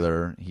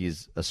popular,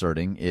 he's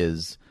asserting,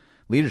 is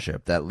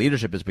leadership. That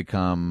leadership has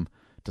become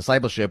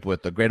discipleship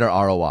with the greater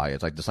ROI.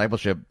 It's like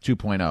discipleship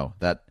 2.0.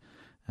 That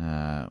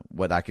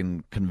what I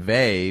can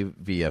convey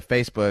via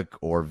Facebook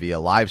or via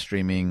live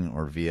streaming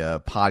or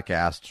via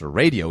podcasts or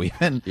radio,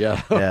 even.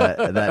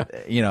 That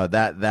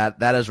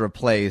has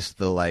replaced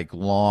the like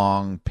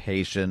long,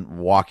 patient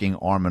walking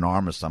arm in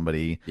arm with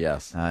somebody.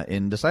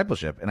 In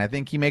discipleship. And I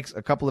think he makes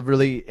a couple of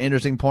really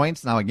interesting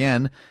points. Now,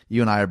 again,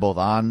 you and I are both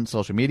on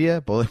social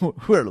media, both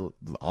we're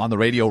on the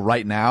radio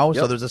right now,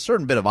 so there's a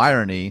certain bit of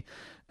irony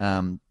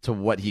to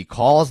what he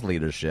calls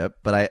leadership,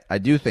 but I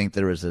do think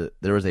there is a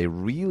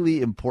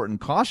really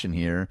important caution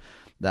here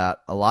that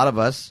a lot of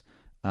us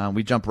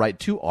we jump right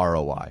to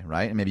ROI,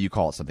 right? And maybe you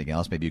call it something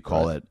else. Maybe you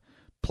call it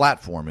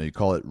platform, or you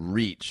call it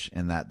reach,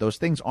 and that those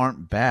things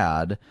aren't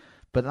bad.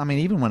 But I mean,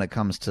 even when it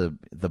comes to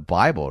the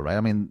Bible, right?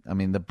 I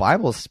mean, the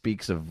Bible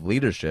speaks of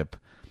leadership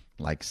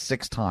like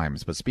 6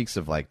 times, but speaks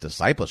of like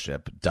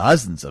discipleship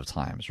dozens of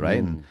times, right?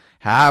 And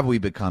have we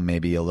become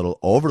maybe a little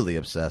overly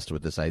obsessed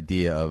with this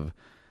idea of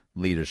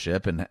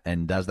leadership,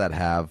 and does that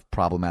have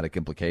problematic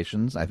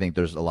implications? I think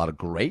there's a lot of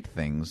great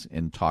things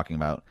in talking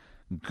about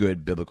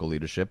good biblical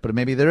leadership, but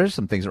maybe there is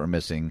some things that we're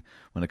missing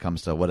when it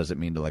comes to what does it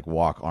mean to like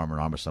walk arm in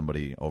arm with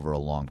somebody over a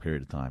long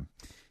period of time.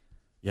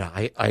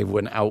 Yeah, I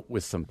went out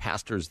with some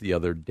pastors the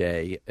other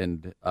day,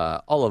 and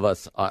all of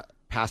us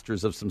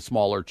pastors of some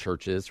smaller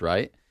churches,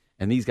 right?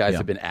 And these guys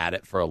have been at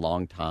it for a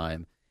long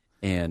time,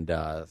 and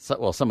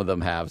some of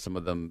them have, some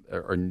of them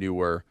are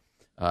newer.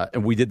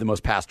 And we did the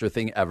most pastor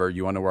thing ever.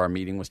 You want to know where our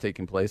meeting was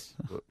taking place?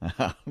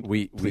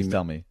 Please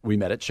tell me. We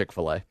met at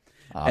Chick-fil-A.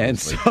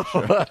 Obviously, and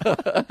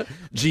so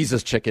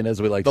Jesus chicken,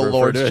 as we like to the refer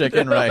Lord's to it.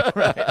 chicken,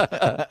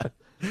 right.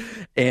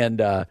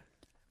 And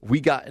we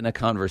got in a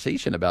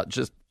conversation about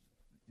just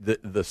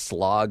the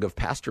slog of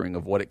pastoring,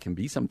 of what it can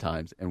be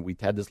sometimes. And we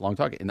had this long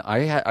talk. And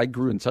I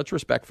grew in such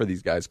respect for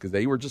these guys, because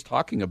they were just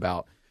talking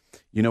about,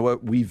 you know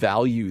what, we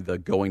value the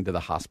going to the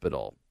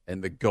hospital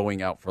and the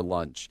going out for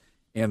lunch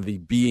and the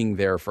being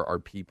there for our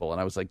people.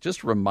 And I was like,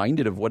 just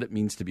reminded of what it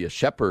means to be a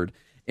shepherd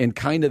and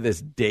kind of this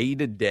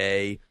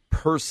day-to-day,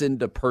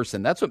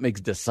 person-to-person. That's what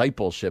makes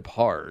discipleship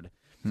hard.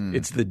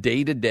 It's the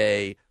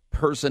day-to-day,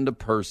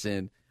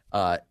 person-to-person,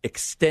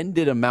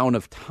 extended amount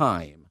of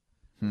time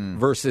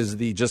versus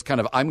the just kind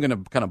of, I'm going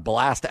to kind of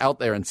blast out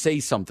there and say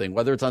something,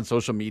 whether it's on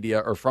social media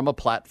or from a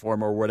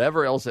platform or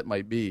whatever else it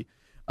might be,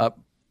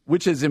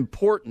 which is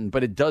important,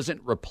 but it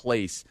doesn't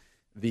replace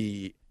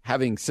the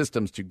having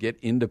systems to get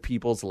into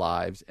people's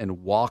lives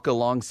and walk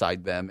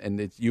alongside them.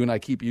 And you and I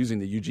keep using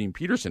the Eugene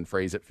Peterson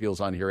phrase, it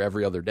feels on here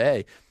every other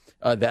day,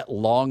 that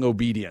long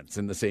obedience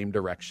in the same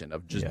direction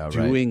of just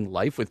doing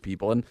life with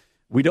people. And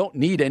we don't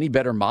need any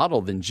better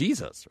model than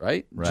Jesus,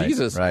 right?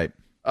 Jesus,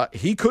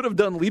 he could have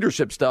done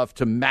leadership stuff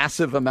to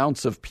massive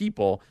amounts of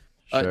people.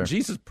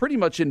 Jesus pretty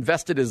much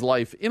invested his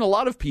life in a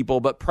lot of people,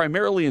 but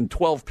primarily in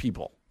 12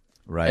 people.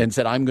 And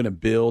said, I'm going to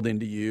build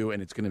into you,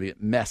 and it's going to be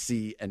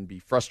messy and be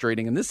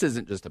frustrating. And this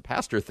isn't just a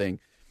pastor thing.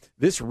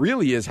 This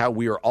really is how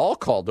we are all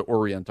called to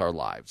orient our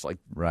lives, like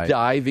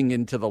diving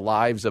into the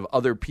lives of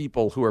other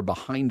people who are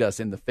behind us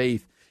in the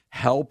faith,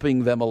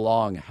 helping them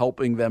along,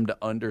 helping them to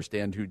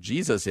understand who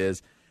Jesus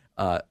is.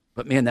 But,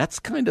 man, that's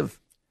kind of,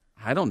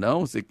 I don't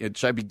know,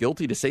 should I be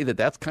guilty to say that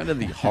that's kind of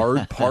the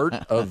hard part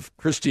of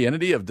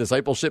Christianity, of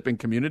discipleship and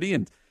community?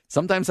 And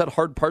sometimes that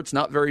hard part's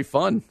not very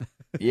fun.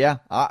 Yeah,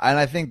 and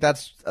I think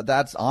that's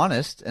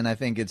honest, and I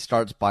think it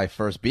starts by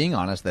first being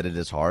honest that it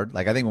is hard.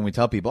 Like, I think when we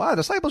tell people,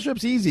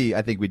 discipleship's easy,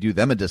 I think we do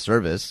them a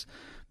disservice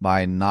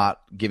by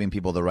not giving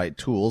people the right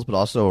tools, but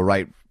also a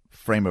right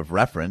frame of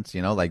reference.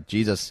 You know, like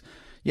Jesus,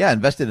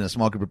 invested in a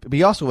small group, but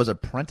he also was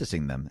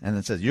apprenticing them, and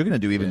it says you're going to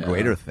do even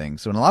greater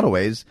things. So in a lot of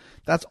ways,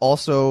 that's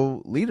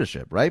also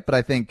leadership, right? But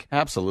I think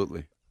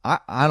absolutely.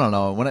 I don't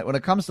know, when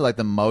it comes to like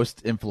the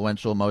most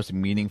influential, most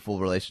meaningful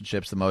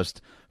relationships, the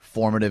most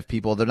formative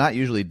people, they're not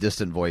usually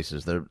distant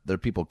voices. They're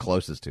people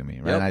closest to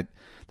me, right?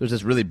 There's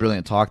this really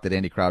brilliant talk that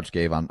Andy Crouch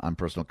gave on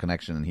Personal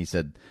Connection, and he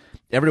said,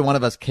 every one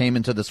of us came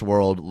into this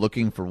world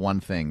looking for one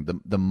thing.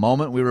 The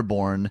moment we were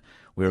born,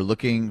 we were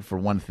looking for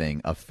one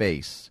thing, a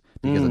face.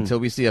 Because until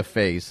we see a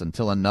face,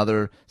 until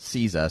another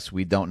sees us,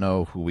 we don't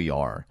know who we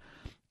are.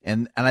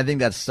 And I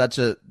think that's such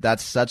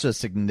a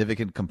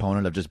significant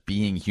component of just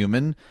being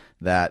human,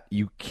 that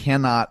you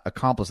cannot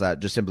accomplish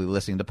that just simply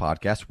listening to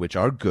podcasts, which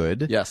are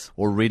good,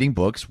 or reading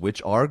books, which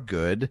are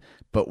good,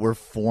 but we're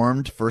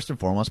formed first and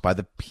foremost by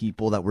the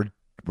people that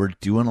we're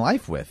doing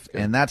life with.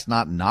 And that's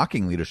not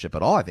knocking leadership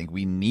at all. I think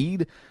we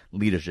need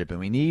leadership, and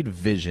we need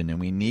vision, and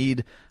we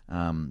need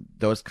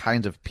those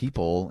kinds of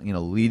people,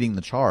 leading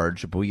the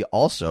charge. But we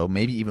also,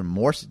 maybe even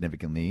more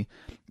significantly,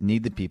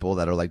 need the people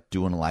that are like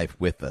doing life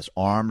with us,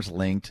 arms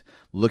linked,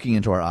 looking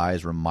into our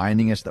eyes,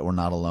 reminding us that we're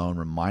not alone,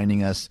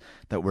 reminding us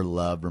that we're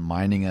loved,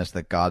 reminding us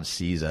that God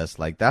sees us.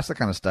 Like, that's the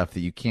kind of stuff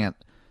that you can't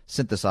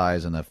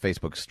synthesize in a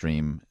Facebook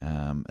stream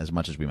as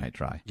much as we might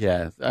try.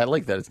 Yeah, I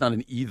like that. It's not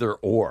an either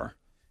or.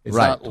 It's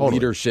not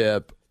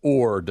leadership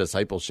or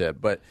discipleship,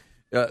 but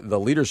the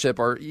leadership,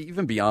 or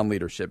even beyond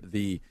leadership,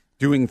 the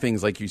doing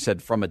things, like you said,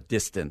 from a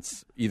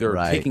distance, either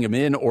taking them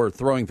in or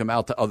throwing them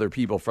out to other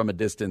people from a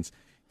distance,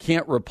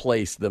 can't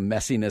replace the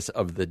messiness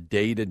of the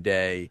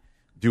day-to-day,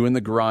 doing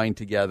the grind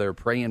together,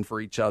 praying for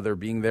each other,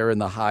 being there in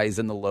the highs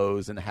and the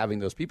lows, and having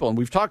those people. And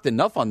we've talked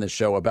enough on this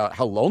show about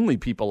how lonely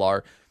people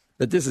are,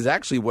 that this is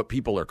actually what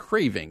people are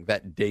craving,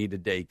 that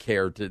day-to-day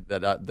care,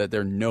 that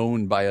they're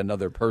known by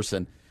another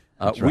person.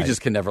 We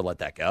just can never let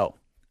that go.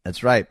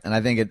 That's right, and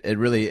I think it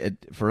really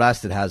for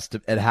us we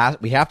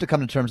have to come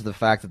to terms with the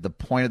fact that the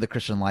point of the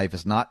Christian life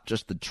is not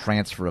just the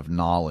transfer of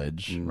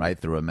knowledge, right,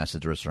 through a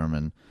message or a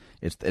sermon.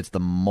 It's the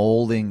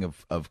molding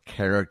of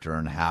character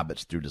and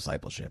habits through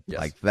discipleship. Yes.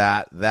 Like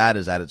that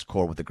is at its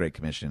core what the Great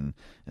Commission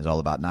is all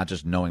about. Not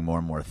just knowing more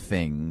and more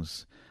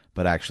things,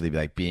 but actually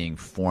like being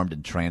formed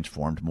and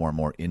transformed more and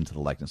more into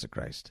the likeness of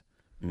Christ.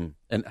 And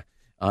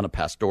on a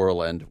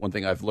pastoral end, one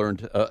thing I've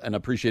learned and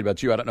appreciate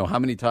about you, I don't know how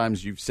many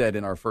times you've said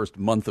in our first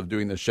month of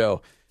doing the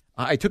show,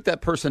 I took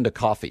that person to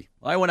coffee.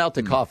 I went out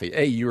to coffee.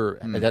 Hey, you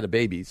had a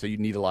baby, so you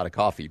need a lot of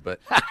coffee. But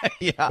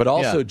but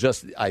also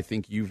just I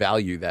think you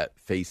value that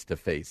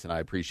face-to-face, and I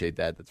appreciate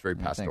that. That's very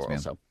pastoral.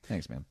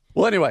 Thanks, man.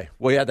 Well, anyway,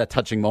 we had that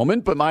touching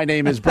moment, but my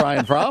name is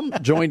Brian Fromm,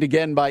 joined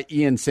again by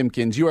Ian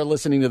Simpkins. You are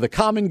listening to The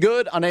Common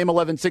Good on AM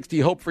 1160,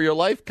 Hope for Your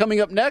Life. Coming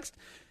up next,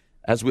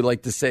 as we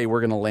like to say,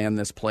 we're going to land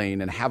this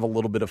plane and have a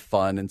little bit of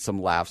fun and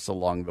some laughs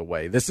along the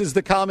way. This is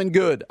The Common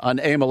Good on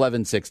AM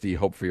 1160,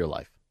 Hope for Your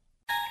Life.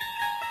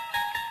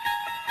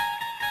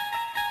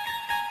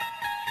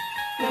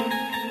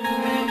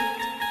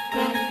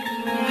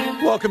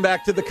 Welcome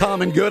back to The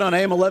Common Good on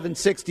AM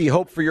 1160,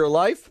 Hope for Your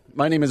Life.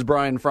 My name is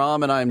Brian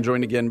Fromm, and I'm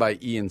joined again by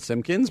Ian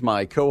Simpkins,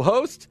 my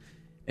co-host.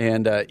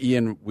 And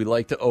Ian, we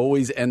like to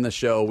always end the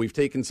show. We've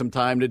taken some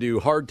time to do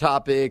hard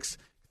topics,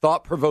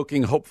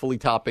 thought-provoking, hopefully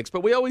topics,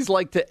 but we always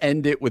like to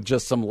end it with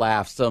just some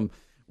laughs,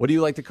 what do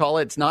you like to call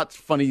it? It's not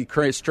funny,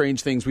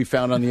 strange things we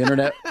found on the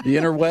internet, the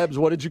interwebs.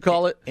 What did you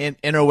call it?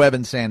 Interweb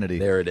insanity.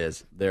 There it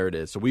is.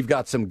 So we've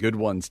got some good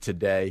ones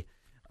today.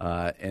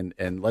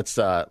 And let's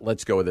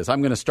go with this.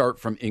 I'm going to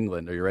start from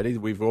England. Are you ready?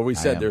 We've always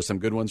said there's some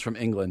good ones from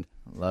England.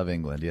 Love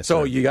England, yes.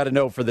 So sir. You got to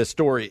know for this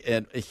story.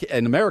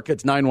 In America,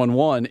 it's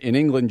 911. In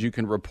England, you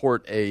can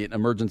report an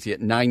emergency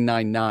at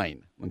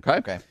 999.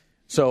 Okay.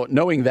 So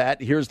knowing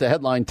that, here's the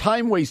headline: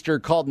 Time waster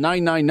called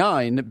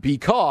 999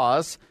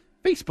 because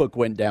Facebook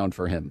went down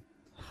for him.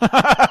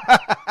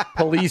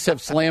 Police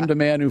have slammed a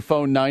man who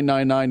phoned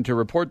 999 to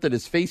report that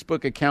his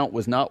Facebook account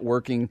was not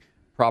working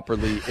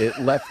properly.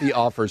 It left the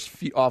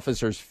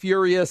officers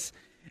furious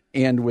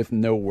and with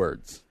no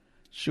words.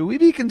 Should we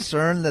be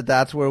concerned that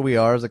that's where we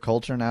are as a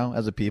culture now,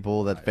 as a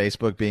people, that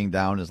Facebook being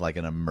down is like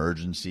an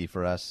emergency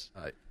for us?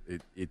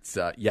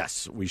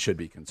 Yes, we should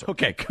be concerned.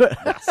 Okay, good.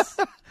 Yes.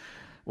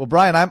 Well,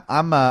 Brian,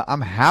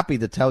 I'm happy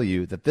to tell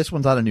you that this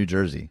one's out of New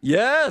Jersey.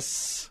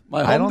 Yes,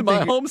 my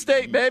home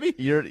state, baby.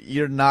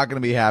 You're not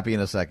going to be happy in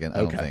a second. I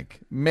don't think.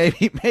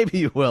 Maybe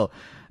you will.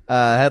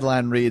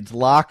 Headline reads: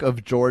 Lock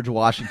of George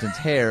Washington's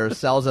hair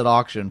sells at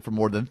auction for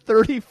more than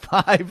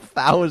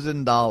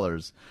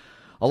 $35,000.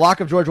 A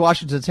lock of George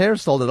Washington's hair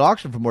sold at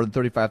auction for more than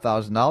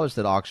 $35,000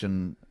 at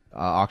auction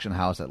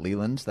house at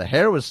Leland's. The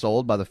hair was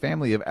sold by the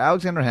family of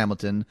Alexander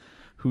Hamilton,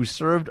 who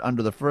served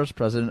under the first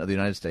president of the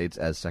United States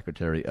as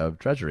Secretary of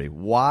Treasury.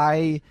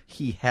 Why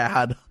he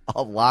had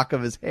a lock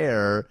of his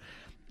hair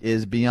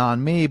is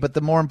beyond me, but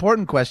the more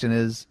important question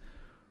is,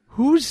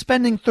 who's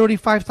spending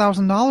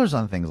 $35,000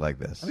 on things like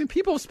this? I mean,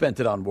 people have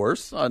spent it on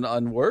worse,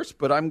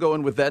 but I'm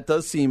going with that.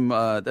 Does seem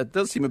a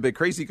bit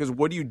crazy, because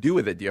what do you do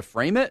with it? Do you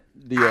frame it?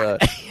 Do you I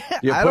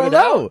put don't it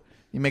know. out?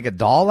 You make a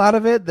doll out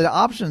of it? The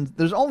options,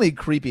 there's only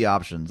creepy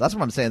options. That's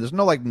what I'm saying. There's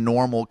no like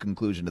normal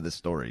conclusion to this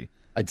story.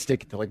 I'd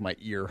stick it to like my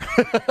ear.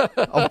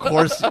 Of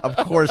course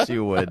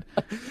you would.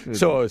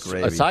 So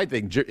a side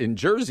thing in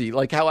Jersey,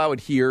 like how out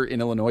here in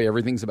Illinois,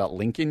 everything's about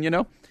Lincoln, you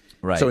know?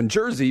 Right. So in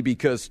Jersey,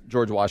 because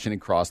George Washington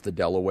crossed the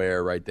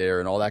Delaware right there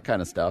and all that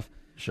kind of stuff,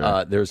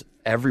 sure. There's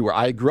everywhere.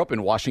 I grew up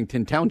in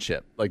Washington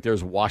Township. Like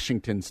there's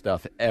Washington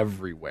stuff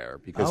everywhere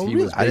because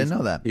I didn't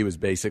know that. He was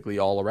basically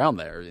all around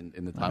there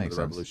in the time of the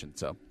Revolution.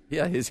 So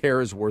yeah, his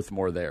hair is worth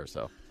more there.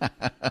 So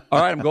all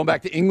right, I'm going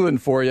back to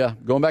England for you.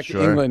 Going back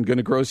to England, going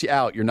to gross you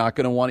out. You're not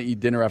going to want to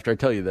eat dinner after I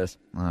tell you this.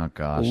 Oh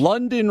gosh.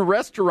 London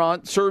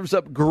restaurant serves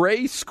up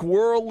gray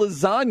squirrel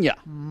lasagna.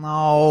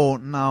 No.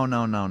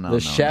 The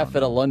chef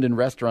at a London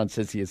restaurant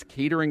says he is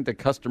catering to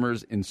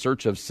customers in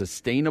search of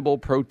sustainable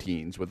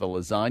proteins with a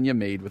lasagna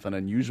made with an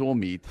unusual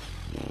meat,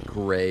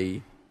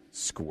 gray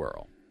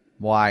squirrel.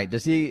 Why?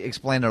 Does he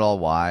explain at all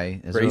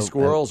why? Gray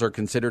squirrels are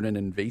considered an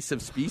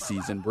invasive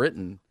species in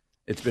Britain.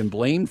 It's been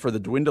blamed for the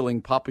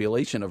dwindling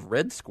population of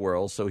red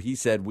squirrels, so he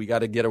said we got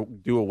to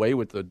do away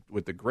with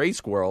the gray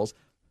squirrels,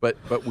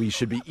 but we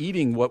should be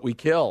eating what we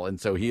kill, and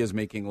so he is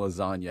making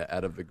lasagna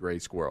out of the gray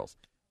squirrels.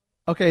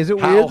 Okay, is it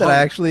weird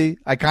that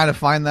I kind of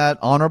find that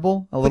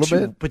honorable a little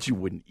bit? But you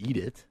wouldn't eat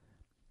it.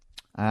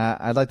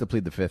 I'd like to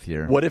plead the fifth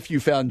here. What if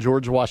you found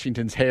George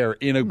Washington's hair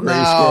in a gray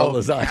squirrel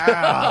lasagna?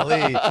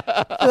 Golly.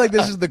 I feel like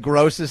this is the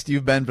grossest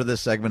you've been for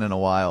this segment in a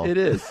while. It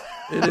is.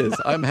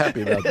 I'm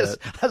happy about that.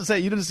 I was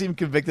saying, you didn't seem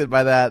convicted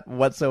by that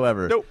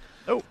whatsoever. Nope.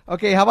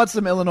 Okay, how about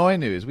some Illinois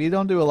news? We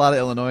don't do a lot of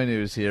Illinois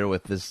news here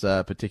with this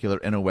particular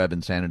interweb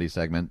insanity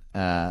segment.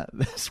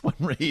 This one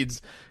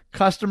reads: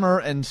 Customer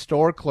and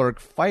store clerk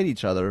fight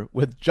each other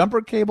with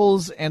jumper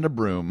cables and a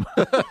broom.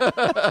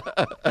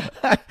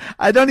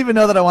 I don't even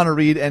know that I want to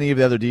read any of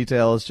the other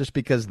details, just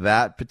because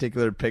that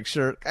particular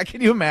picture,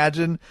 can you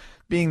imagine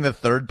being the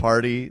third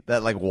party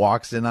that like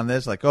walks in on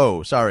this, like,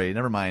 oh, sorry,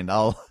 never mind.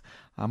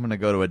 I'm going to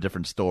go to a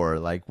different store.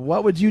 Like,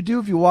 what would you do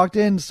if you walked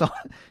in,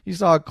 you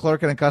saw a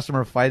clerk and a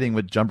customer fighting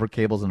with jumper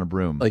cables and a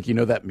broom? Like, you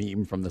know that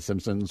meme from The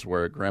Simpsons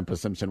where Grandpa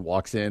Simpson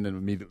walks in and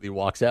immediately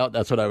walks out?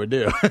 That's what I would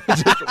do.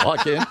 Just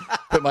walk in,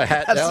 put my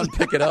hat down,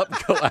 pick it up,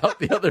 go out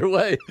the other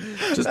way.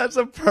 That's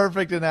a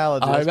perfect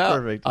analogy. That's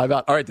perfect. I'm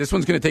out. All right, this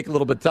one's going to take a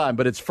little bit of time,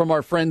 but it's from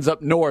our friends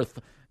up north.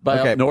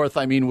 Up north,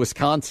 I mean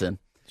Wisconsin.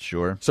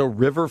 Sure. So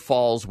River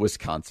Falls,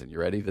 Wisconsin. You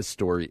ready? This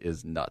story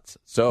is nuts.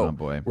 So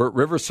we're at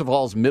River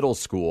Falls Middle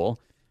School.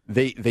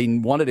 They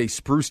wanted a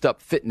spruced up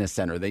fitness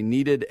center. They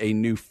needed a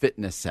new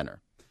fitness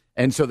center.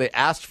 And so they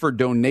asked for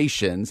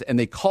donations, and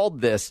they called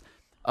this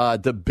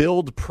the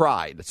Build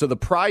Pride. So the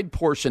Pride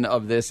portion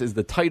of this is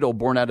the title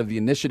born out of the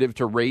initiative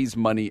to raise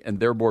money and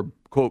therefore,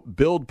 quote,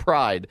 build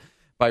pride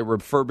by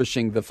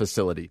refurbishing the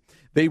facility.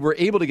 They were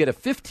able to get a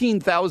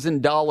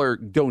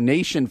 $15,000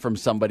 donation from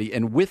somebody,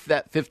 and with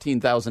that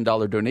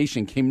 $15,000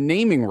 donation came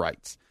naming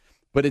rights.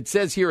 But it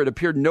says here, it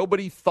appeared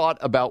nobody thought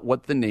about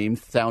what the name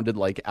sounded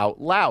like out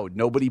loud.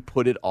 Nobody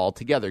put it all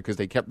together because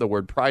they kept the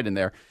word pride in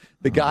there.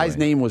 The guy's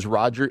name was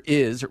Roger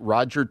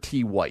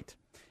T. White.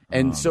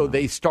 And so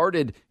they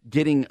started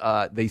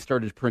they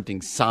started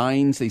printing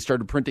signs. They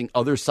started printing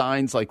other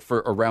signs like for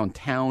around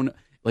town.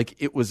 Like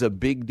it was a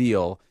big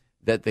deal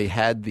that they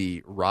had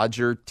the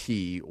Roger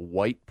T.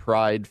 White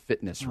Pride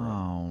Fitness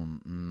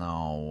Room. Oh,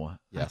 no.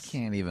 Yes. I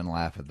can't even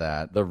laugh at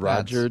that. The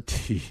Roger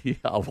T.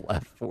 I'll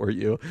laugh for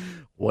you.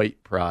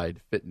 White Pride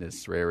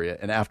Fitness area.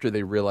 And after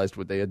they realized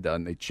what they had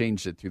done, they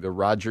changed it to the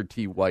Roger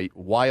T. White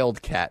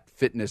Wildcat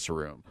Fitness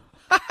Room.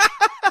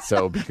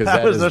 So because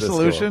that was is their the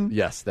solution? School.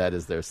 Yes, that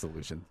is their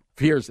solution.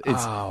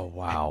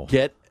 Wow.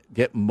 Get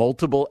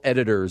multiple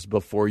editors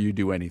before you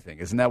do anything.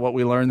 Isn't that what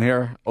we learn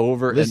here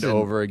over and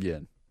over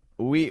again?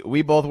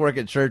 We both work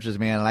at churches,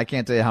 man, and I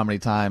can't tell you how many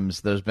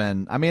times there's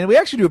been. I mean, we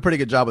actually do a pretty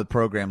good job with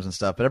programs and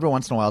stuff, but every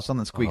once in a while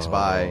something squeaks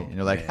by, and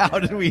you're like, how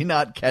did we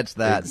not catch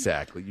that?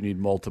 Exactly. You need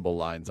multiple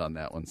lines on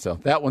that one.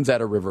 So that one's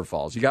out of River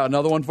Falls. You got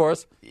another one for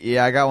us?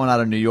 Yeah, I got one out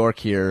of New York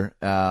here.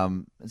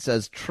 It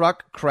says,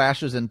 truck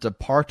crashes into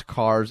parked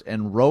cars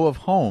and row of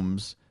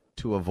homes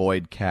to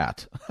avoid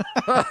cat.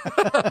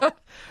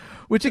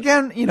 Which,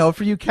 again, you know,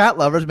 for you cat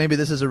lovers, maybe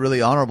this is a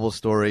really honorable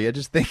story. I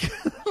just think,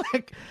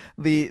 like,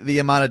 the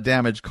amount of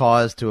damage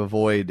caused to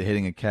avoid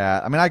hitting a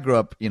cat. I mean, I grew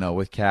up, you know,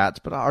 with cats,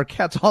 but our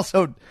cats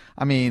also,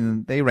 I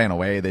mean, they ran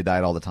away. They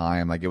died all the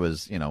time. Like, it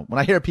was, you know, when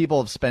I hear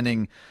people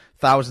spending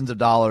thousands of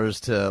dollars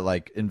to,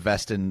 like,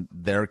 invest in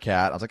their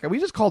cat, I was like, we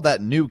just called that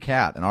new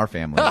cat in our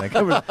family. Like,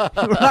 we're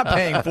not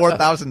paying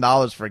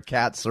 $4,000 for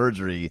cat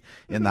surgery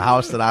in the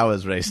house that I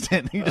was raised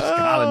in. You just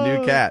got a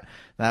new cat.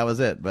 That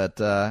was it. But,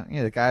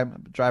 yeah, the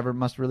driver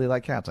must really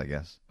like cats, I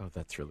guess. Oh,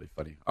 that's really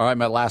funny. All right,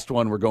 my last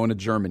one. We're going to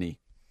Germany.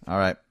 All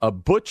right. A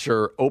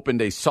butcher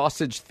opened a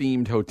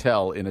sausage-themed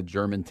hotel in a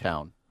German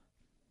town.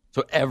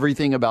 So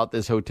everything about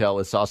this hotel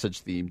is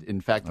sausage-themed. In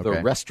fact,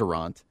 the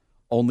restaurant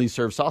only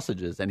serves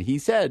sausages. And he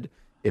said,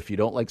 if you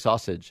don't like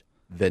sausage,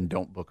 then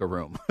don't book a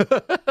room.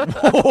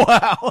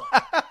 Wow.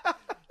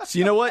 So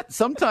you know what?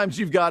 Sometimes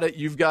you've got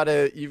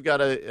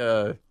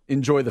to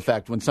enjoy the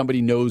fact when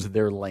somebody knows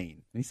their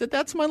lane. And he said,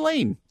 "That's my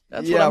lane.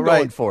 That's what I'm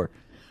going for."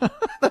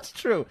 That's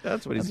true.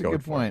 That's what he's That's going a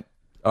good for. point.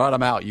 All right,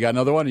 I'm out. You got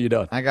another one? Or you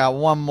done? I got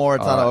one more.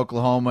 It's out of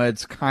Oklahoma.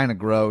 It's kind of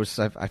gross.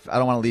 I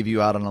don't want to leave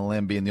you out on a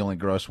limb being the only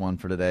gross one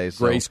for today.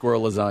 So. Gray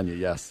squirrel lasagna.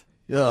 Yes.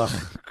 Ugh,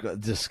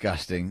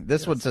 disgusting.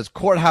 This one says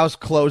courthouse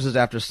closes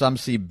after some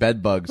see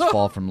bed bugs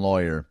fall from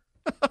lawyer.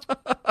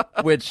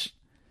 Which,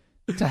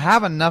 to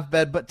have enough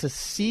bed, but to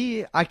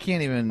see, I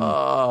can't even.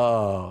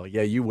 Oh,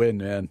 yeah, you win,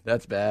 man.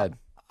 That's bad.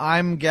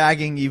 I'm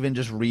gagging even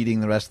just reading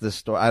the rest of this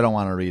story. I don't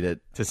want to read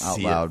it out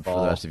loud for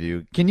the rest of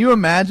you. Can you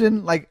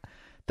imagine? Like,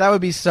 that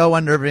would be so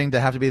unnerving to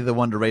have to be the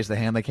one to raise the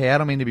hand. Like, hey, I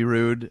don't mean to be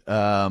rude,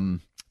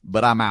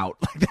 but I'm out.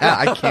 Like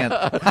that, I can't.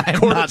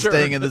 I'm not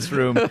staying in this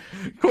room.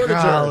 Court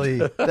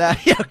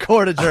adjourned.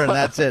 Court adjourned.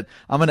 That's it.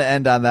 I'm going to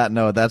end on that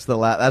note. That's the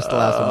last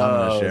one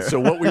I'm going to share.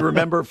 So what we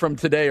remember from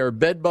today are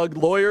bedbug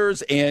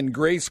lawyers and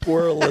gray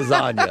squirrel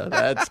lasagna.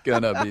 That's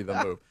going to be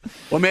the move.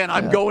 Well, man,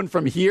 I'm going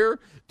from here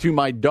to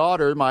my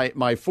daughter,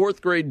 my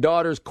fourth grade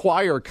daughter's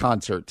choir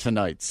concert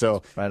tonight.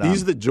 So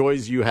these are the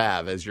joys you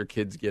have as your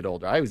kids get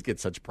older. I always get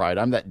such pride.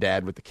 I'm that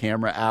dad with the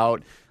camera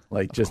out,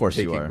 like just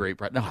taking great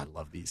pride. No, I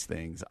love these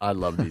things.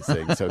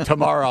 So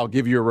tomorrow I'll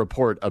give you a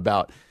report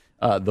about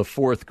the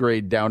fourth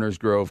grade Downers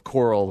Grove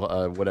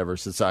Choral, whatever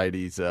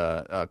Society's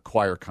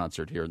choir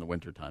concert here in the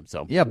wintertime.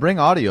 So yeah, bring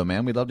audio,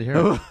 man. We'd love to hear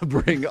it.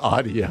 Bring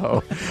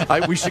audio.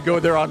 We should go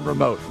there on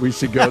remote.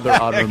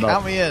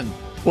 Count me in.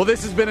 Well,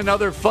 this has been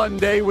another fun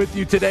day with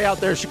you today out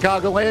there,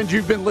 Chicagoland.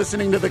 You've been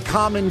listening to The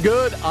Common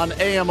Good on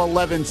AM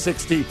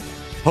 1160.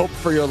 Hope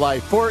for your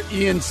life. For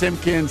Ian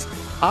Simpkins,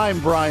 I'm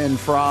Brian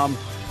Fromm.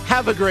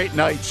 Have a great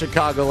night,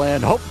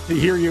 Chicagoland. Hope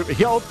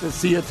to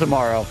see you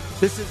tomorrow.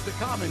 This is The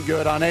Common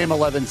Good on AM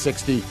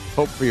 1160.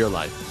 Hope for your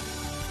life.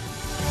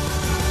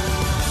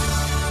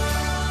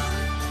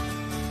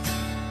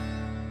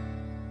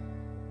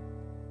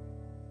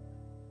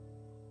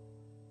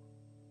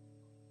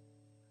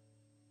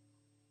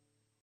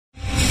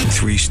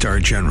 Three-star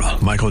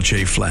general Michael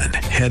J. Flynn,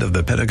 head of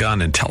the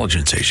Pentagon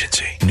Intelligence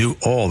Agency, knew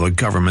all the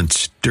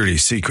government's dirty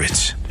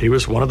secrets. He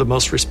was one of the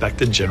most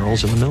respected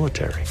generals in the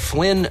military.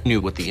 Flynn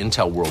knew what the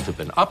intel world had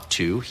been up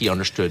to. He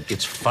understood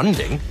its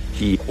funding.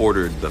 He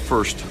ordered the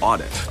first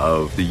audit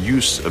of the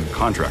use of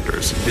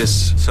contractors.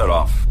 This set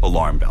off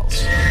alarm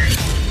bells.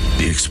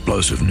 The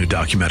explosive new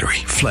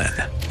documentary, Flynn,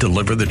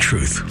 Deliver the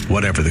Truth,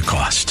 Whatever the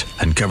Cost,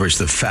 uncovers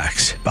the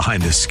facts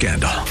behind this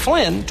scandal.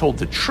 Flynn told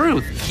the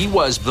truth. He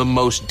was the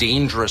most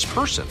dangerous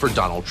person for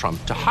Donald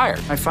Trump to hire.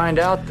 I find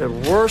out the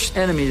worst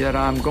enemy that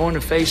I'm going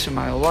to face in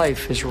my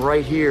life is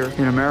right here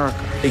in America.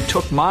 They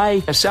took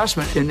my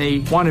assessment and they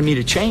wanted me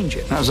to change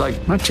it. And I was like,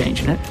 I'm not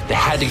changing it. They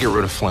had to get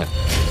rid of Flynn.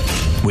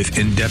 With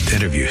in-depth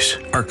interviews,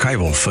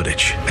 archival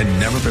footage, and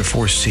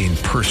never-before-seen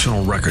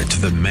personal records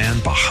of the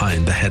man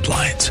behind the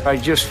headlines. I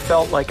just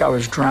felt like I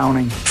was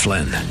drowning.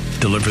 Flynn,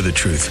 Deliver the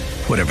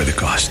Truth, Whatever the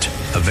Cost.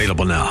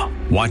 Available now.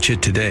 Watch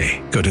it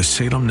today. Go to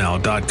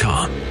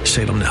salemnow.com.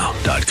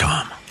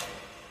 salemnow.com.